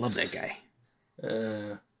 Love that guy.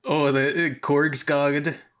 Uh, Oh, the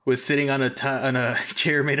Korgskog was sitting on a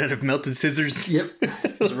chair made out of melted scissors. Yep.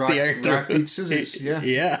 Rock, The Iron rock Throne. beat scissors. Yeah.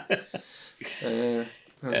 Yeah. That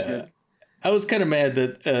was good. I was kind of mad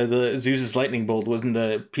that the Zeus's lightning bolt wasn't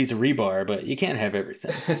a piece of rebar, but you can't have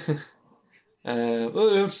everything.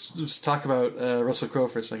 Let's talk about Russell Crowe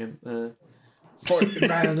for a second. Fourth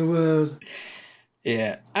man in the world.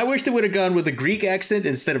 Yeah. I wish they would have gone with a Greek accent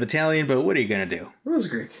instead of Italian, but what are you going to do? It was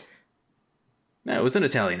Greek. No, it was an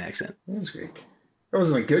Italian accent. It was Greek. It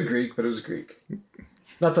wasn't a good Greek, but it was Greek.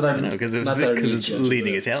 Not that I'm. No, because it not that I'm was judging,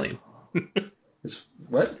 leaning but Italian. It's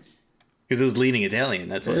what? Because it was leaning Italian,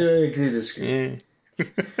 that's why. Agree to disagree.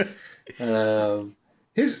 Yeah.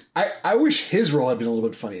 I wish his role had been a little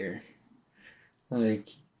bit funnier. Like,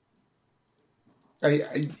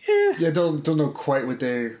 I don't know quite what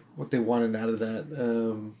they wanted out of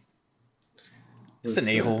that. It's an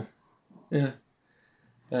a-hole. Yeah.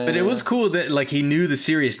 But it was cool that like he knew the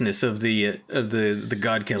seriousness of the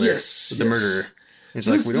god killer, Yes, the yes. murderer. He's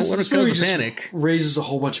So like, this- we don't this- want this to cause movie a just panic. Raises a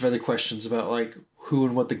whole bunch of other questions about like who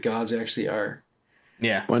and what the gods actually are.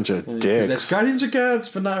 Yeah. Bunch of Because dicks. that's Guardians are gods,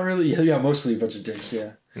 but not really. Yeah, mostly a bunch of dicks.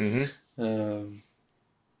 Yeah. Mm-hmm.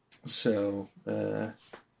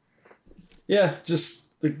 Yeah,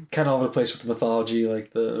 just the kind of all over the place with the mythology,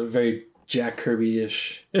 like the very Jack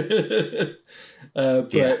Kirby-ish. But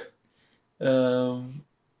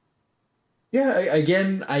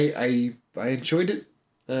I enjoyed it.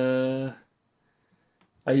 The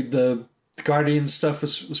Guardians stuff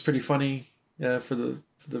was pretty funny. For the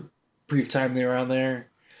brief time they were on there.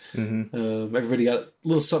 Mm-hmm. Everybody got a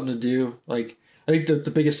little something to do. Like, I think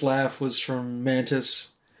the biggest laugh was from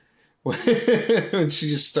Mantis when she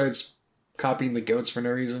just starts copying the goats for no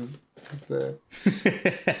reason.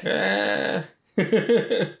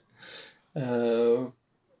 Yeah,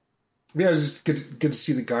 it was just good to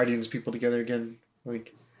see the Guardians people together again.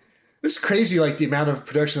 Like, this is crazy, like the amount of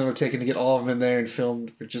production that would taken to get all of them in there and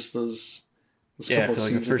filmed for just those couple for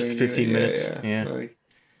like the scenes. first 15 minutes. Yeah. Like,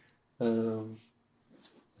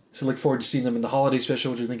 so look forward to seeing them in the holiday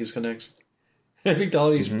special, which I think is next. I think the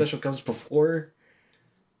holiday special comes before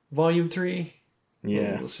Volume 3.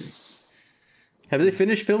 Yeah. We'll see. Have they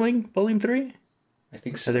finished filming Volume 3? I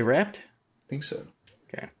think so. Are they wrapped? I think so.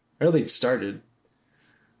 Okay. I know they'd started.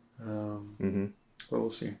 But we'll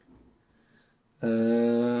see.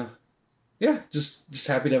 Yeah, just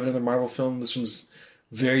happy to have another Marvel film. This one's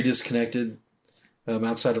very disconnected,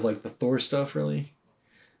 outside of like the Thor stuff, really.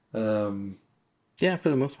 Yeah, for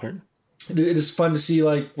the most part. It is fun to see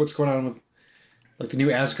like what's going on with like the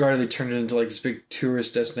new Asgard. They turned it into like this big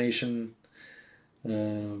tourist destination,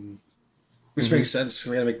 which makes sense.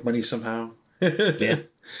 We gotta make money somehow. Yeah.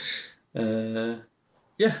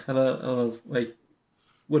 Yeah. I don't know. Like,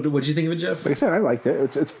 what did you think of it, Jeff? Like I said, I liked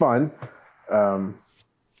it. It's fun. I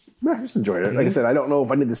just enjoyed it. Like I said, I don't know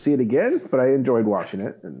if I need to see it again, but I enjoyed watching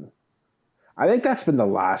it. And I think that's been the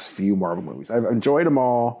last few Marvel movies. I've enjoyed them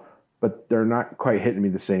all, but they're not quite hitting me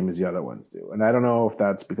the same as the other ones do. And I don't know if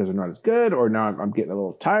that's because they're not as good or now I'm getting a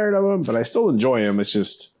little tired of them, but I still enjoy them. It's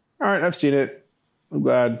just, all right, I've seen it. I'm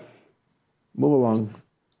glad. Move along.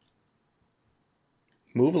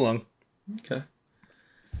 Move along. Okay.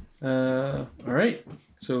 All right.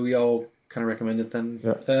 So we all kind of recommend it then.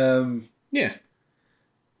 Yeah. Yeah.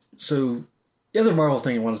 So the other Marvel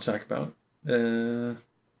thing I want to talk about,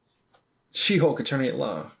 She-Hulk: Attorney at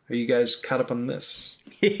Law. Are you guys caught up on this?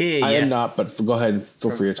 Yeah. I am not, but go ahead and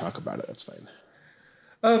feel free to talk about it. That's fine.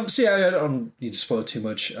 So yeah, I don't need to spoil it too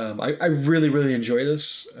much. I really, really enjoy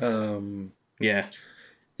this. Yeah.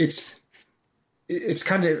 It's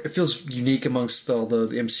kind of, it feels unique amongst all the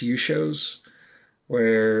MCU shows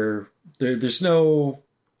where there's no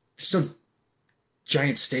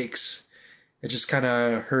giant stakes. It's just kind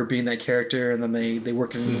of her being that character, and then they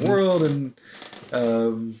work in the world, and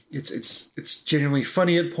it's genuinely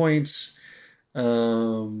funny at points.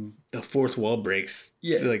 The fourth wall breaks.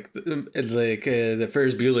 Yeah. Like the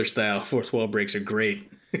Ferris Bueller style fourth wall breaks are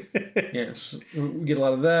great. Yes, we get a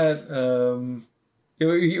lot of that.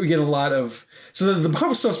 We get a lot of, so the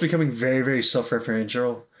Marvel stuff's becoming very, very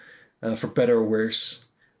self-referential, for better or worse.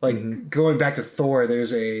 Like going back to Thor,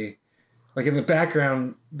 there's like in the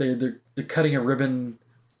background they're cutting a ribbon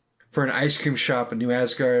for an ice cream shop in New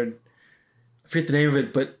Asgard. I forget the name of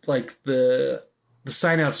it, but like the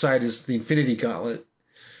sign outside is the Infinity Gauntlet.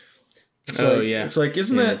 It's like,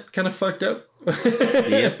 isn't that kind of fucked up?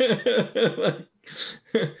 Yep.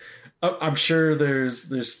 I'm sure there's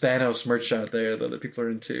Thanos merch out there that people are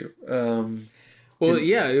into. Well,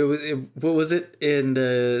 yeah. What was it in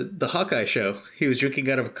the Hawkeye show? He was drinking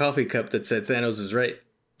out of a coffee cup that said Thanos is right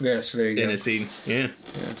Yeah, so there you go. in a scene. Yeah.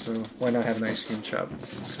 Yeah, so why not have an ice cream shop?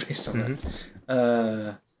 It's based on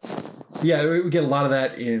that. Yeah, we get a lot of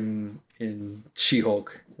that in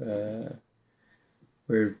She-Hulk,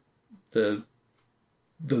 where the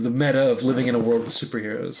meta of living in a world with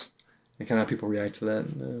superheroes and kind of how people react to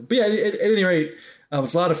that. But yeah, at any rate,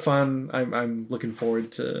 it's a lot of fun. I'm looking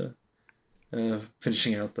forward to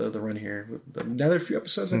finishing out the run here with another few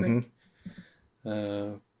episodes, I think.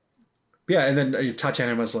 Yeah, and then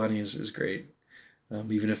Tatiana Maslany is great,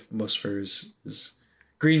 even if most of her is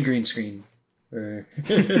green screen or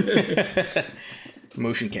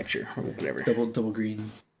Motion capture or whatever. double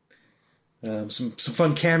green. Some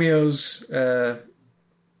fun cameos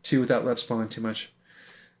too, without spoiling too much.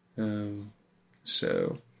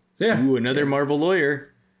 So yeah. Ooh, another Marvel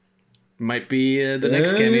lawyer. Might be the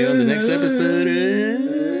next cameo in the next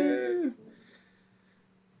episode.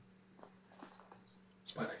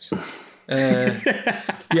 Spoilers.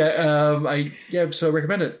 So I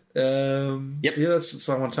recommend it. Yep. Yeah, that's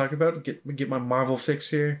all I want to talk about. Get my Marvel fix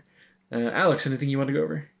here. Alex, anything you want to go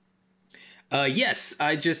over? Yes,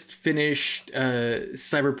 I just finished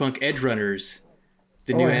Cyberpunk Edge Runners,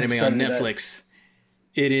 the new I haven't anime on started that. Netflix.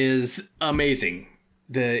 It is amazing.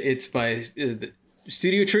 It's by the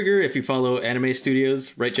Studio Trigger. If you follow anime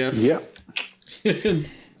studios, right, Jeff? Yep.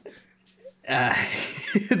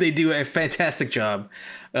 They do a fantastic job.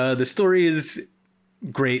 The story is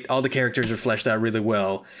great. All the characters are fleshed out really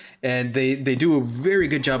well, and they do a very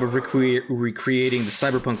good job of recreating the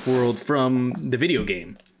cyberpunk world from the video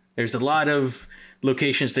game. There's a lot of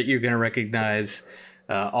locations that you're going to recognize.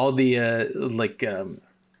 All the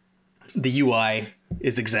the UI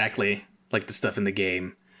is exactly like the stuff in the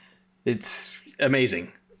game. It's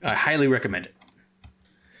amazing. I highly recommend it.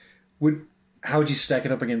 How would you stack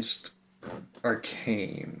it up against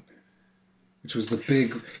Arcane? which was the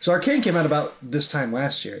big. So Arcane came out about this time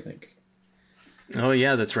last year, I think. Oh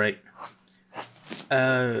yeah, that's right.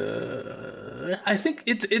 I think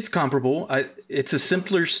it's comparable. It's a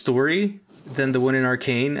simpler story than the one in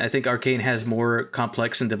Arcane. I think Arcane has more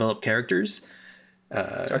complex and developed characters.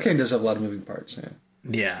 Arcane does have a lot of moving parts. Yeah.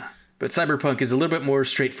 Yeah, but Cyberpunk is a little bit more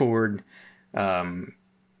straightforward, and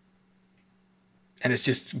it's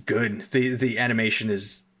just good. The animation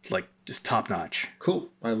is like just top notch. Cool.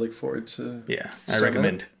 I look forward to. Yeah, I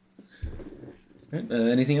recommend. Right,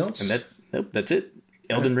 anything else? And nope, that's it.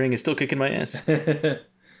 Elden Ring is still kicking my ass. As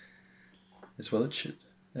well it should.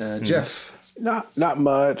 Jeff. Not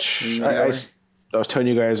much. I was telling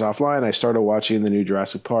you guys offline, I started watching the new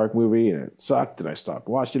Jurassic Park movie, and it sucked, and I stopped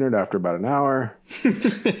watching it after about an hour.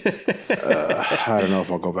 I don't know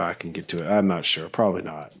if I'll go back and get to it. I'm not sure. Probably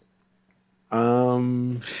not.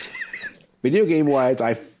 Video game-wise,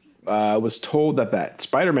 I was told that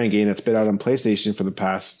Spider-Man game that's been out on PlayStation for the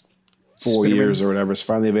past 4 years or whatever is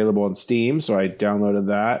finally available on Steam, so I downloaded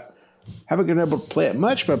that. Haven't been able to play it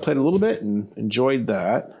much, but I played a little bit and enjoyed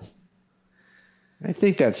that. I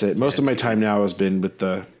think that's it. Most of my time now has been with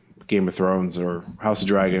the Game of Thrones or House of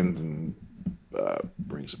Dragons and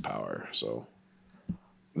Rings of Power. So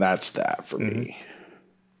that's that for me.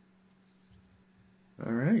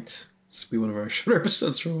 All right. This will be one of our shorter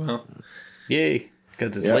episodes for a while. Yay,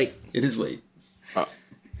 because it's late. It is late. I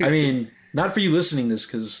mean, not for you listening to this,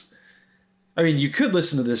 because, I mean, you could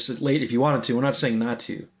listen to this late if you wanted to. We're not saying not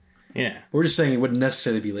to. Yeah. We're just saying it wouldn't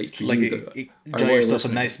necessarily be late for you. Enjoy yourself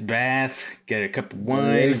a nice bath, get a cup of wine.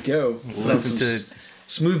 There you go. Listen to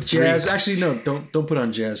smooth jazz. Actually, no, don't put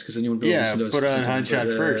on jazz because then you won't be able to listen to us. Put on Hot Shot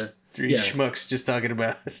first. Three schmucks just talking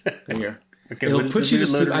about. There you go. Okay, it'll put you to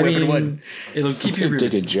sleep. I mean, it'll keep you.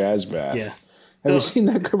 Take a jazz bath. Yeah. Have you seen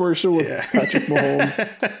that commercial with Patrick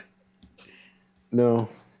Mahomes? No.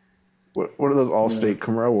 What are those Allstate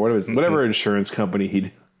commercials? Whatever insurance company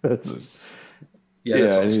he does.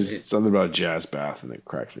 Yeah, he's something about a jazz bath, and it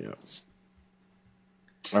cracks me up.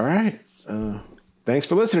 All right. Thanks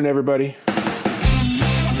for listening, everybody.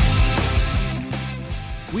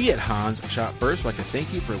 We at Hans Shot First would like to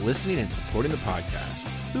thank you for listening and supporting the podcast.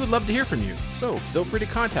 We would love to hear from you, so feel free to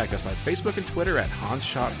contact us on Facebook and Twitter at Hans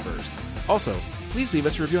Shot First. Also, please leave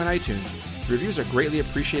us a review on iTunes. Reviews are greatly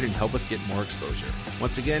appreciated and help us get more exposure.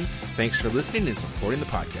 Once again, thanks for listening and supporting the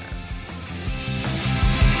podcast.